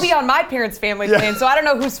 I'm going to still be on my parents' family plan, so I don't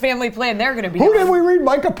know whose family plan they're going to be Who on. did we read?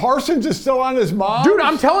 Micah Parsons is still on his mom? Dude,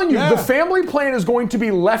 I'm telling you, the family plan is going to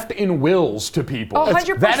be left in wills to people.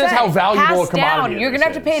 100%. That is how valuable a commodity You're going to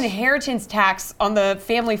have to pay an inheritance tax on the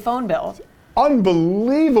family phone bill.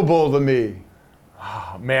 Unbelievable to me.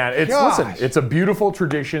 Oh, man, it's a beautiful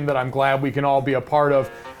tradition that I'm glad we can all be a part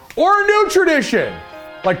of. Or a new tradition,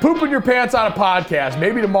 like pooping your pants on a podcast.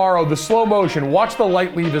 Maybe tomorrow, the slow motion, watch the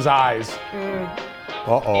light leave his eyes.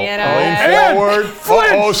 Uh-oh. And forward.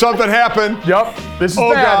 Uh-oh, something happened. Yep. This is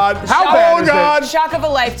bad. God. How bad God. is it? Shock of a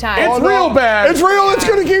lifetime. It's real bad. It's real. It's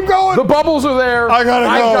going to keep going. The bubbles are there. I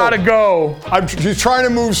gotta go. He's trying to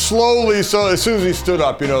move slowly, so as soon as he stood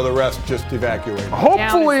up, the rest just evacuated.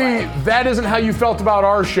 Hopefully that isn't how you felt about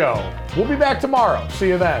our show. We'll be back tomorrow. See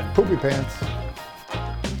you then. Poopy Pants.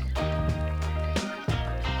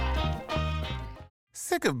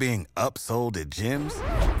 Sick of being upsold at gyms?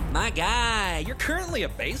 My guy, you're currently a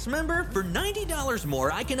base member? For $90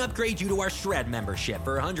 more, I can upgrade you to our Shred membership.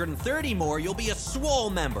 For $130 more, you'll be a Swole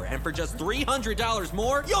member. And for just $300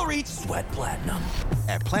 more, you'll reach Sweat Platinum.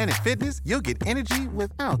 At Planet Fitness, you'll get energy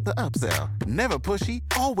without the upsell. Never pushy,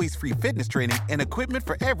 always free fitness training and equipment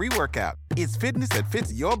for every workout. It's fitness that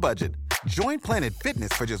fits your budget. Join Planet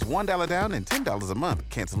Fitness for just $1 down and $10 a month.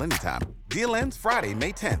 Cancel anytime. Deal ends Friday,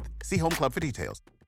 May 10th. See Home Club for details.